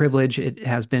what a privilege it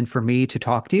has been for me to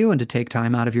talk to you and to take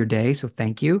time out of your day. So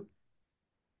thank you.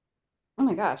 Oh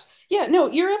my gosh. Yeah, no,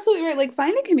 you're absolutely right. Like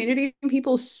finding community and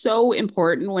people is so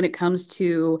important when it comes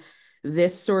to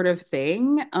this sort of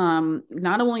thing.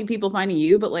 Not only people finding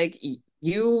you, but like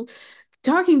you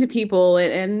talking to people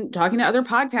and talking to other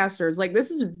podcasters. Like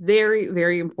this is very,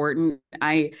 very important.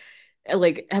 I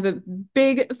like have a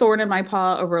big thorn in my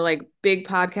paw over like big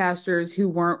podcasters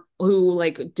who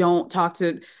like don't talk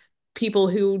to people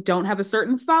who don't have a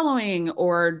certain following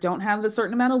or don't have a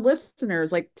certain amount of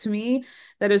listeners. Like to me,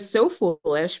 that is so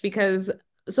foolish because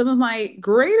some of my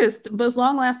greatest, most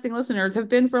long-lasting listeners have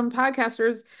been from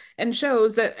podcasters and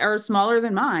shows that are smaller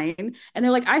than mine. And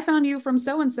they're like, I found you from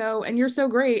so and so, and you're so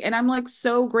great. And I'm like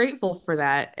so grateful for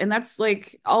that. And that's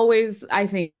like always, I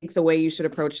think, the way you should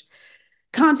approach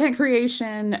content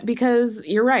creation because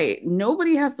you're right.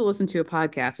 Nobody has to listen to a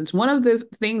podcast. It's one of the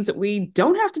things that we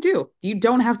don't have to do. You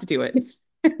don't have to do it.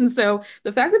 And so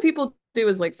the fact that people do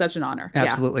is like such an honor. Yeah.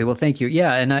 Absolutely. Well, thank you.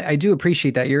 Yeah, and I do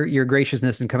appreciate that. Your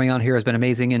graciousness in coming on here has been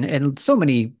amazing. And so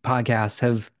many podcasts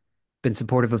have been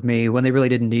supportive of me when they really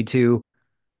didn't need to.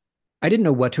 I didn't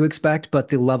know what to expect, but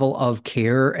the level of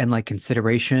care and like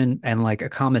consideration and like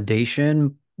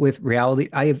accommodation with reality,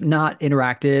 I have not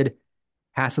interacted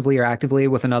passively or actively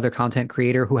with another content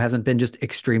creator who hasn't been just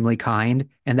extremely kind.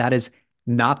 And that is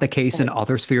not the case in Oh,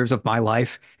 other spheres of my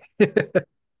life.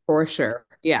 for sure.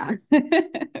 Yeah.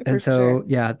 And For sure. so,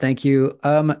 yeah, thank you.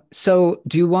 So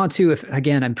do you want to, if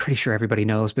again, I'm pretty sure everybody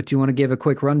knows, but do you want to give a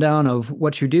quick rundown of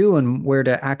what you do and where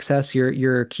to access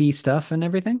your key stuff and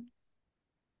everything?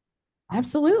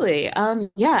 Absolutely.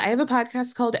 Yeah, I have a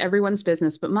podcast called Everyone's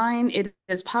Business, but mine it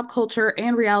is pop culture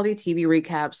and reality TV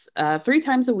recaps 3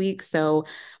 times a week. So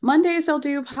Mondays I'll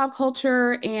do pop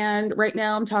culture, and right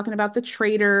now I'm talking about The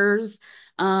Traitors,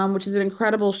 which is an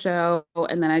incredible show.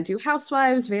 And then I do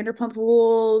Housewives, Vanderpump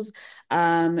Rules.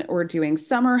 We're doing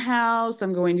Summer House.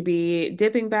 I'm going to be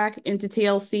dipping back into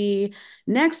TLC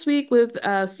next week with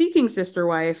Seeking Sister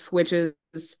Wife, which is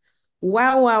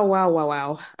wow, wow, wow, wow,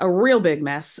 wow. A real big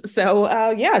mess.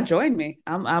 So yeah, join me.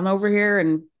 I'm over here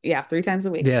and yeah, 3 times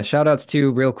a week. Yeah, shout outs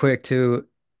to real quick to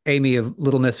Amy of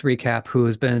Little Miss Recap, who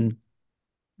has been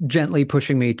gently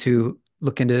pushing me to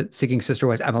look into Seeking Sister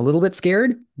Wives. I'm a little bit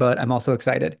scared, but I'm also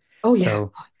excited. Oh yeah.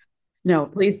 So No,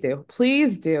 please do.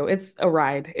 Please do. It's a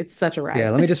ride. It's such a yeah, ride.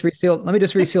 let me just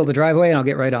reseal the driveway and I'll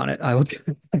get right on it. I will.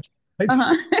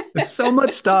 Uh-huh. There's so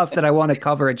much stuff that I want to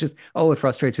cover. It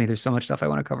frustrates me. There's so much stuff I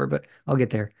want to cover, but I'll get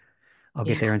there. I'll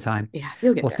get Yeah. there in time. Yeah,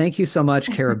 you'll get Well, there. thank you so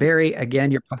much, Kara Berry. Again,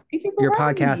 Thank you for your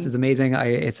having podcast me. is amazing.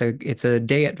 It's a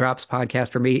day it drops podcast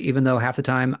for me, even though half the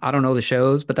time I don't know the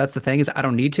shows, but that's the thing is I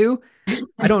don't need to.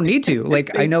 I don't need to.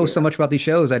 Like I Thank know you. so much about these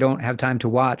shows, I don't have time to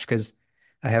watch because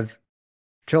I have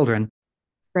children.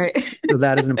 Right. So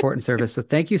that is an important service. So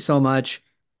thank you so much.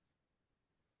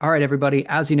 All right, everybody.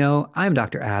 As you know, I am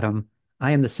Dr. Adam.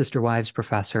 I am the Sister Wives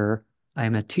professor. I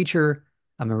am a teacher.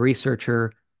 I'm a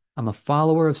researcher. I'm a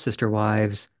follower of Sister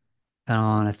Wives. And I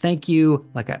want to thank you,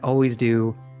 like I always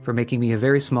do, for making me a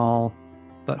very small,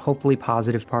 but hopefully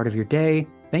positive part of your day.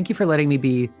 Thank you for letting me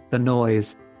be the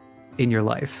noise in your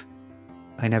life.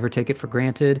 I never take it for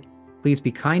granted. Please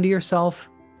be kind to yourself.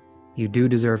 You do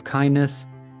deserve kindness.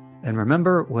 And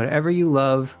remember, whatever you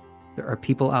love, there are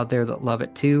people out there that love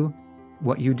it too.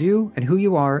 What you do and who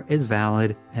you are is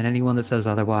valid, and anyone that says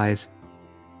otherwise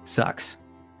sucks.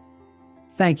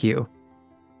 Thank you.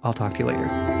 I'll talk to you later.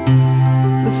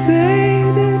 The thing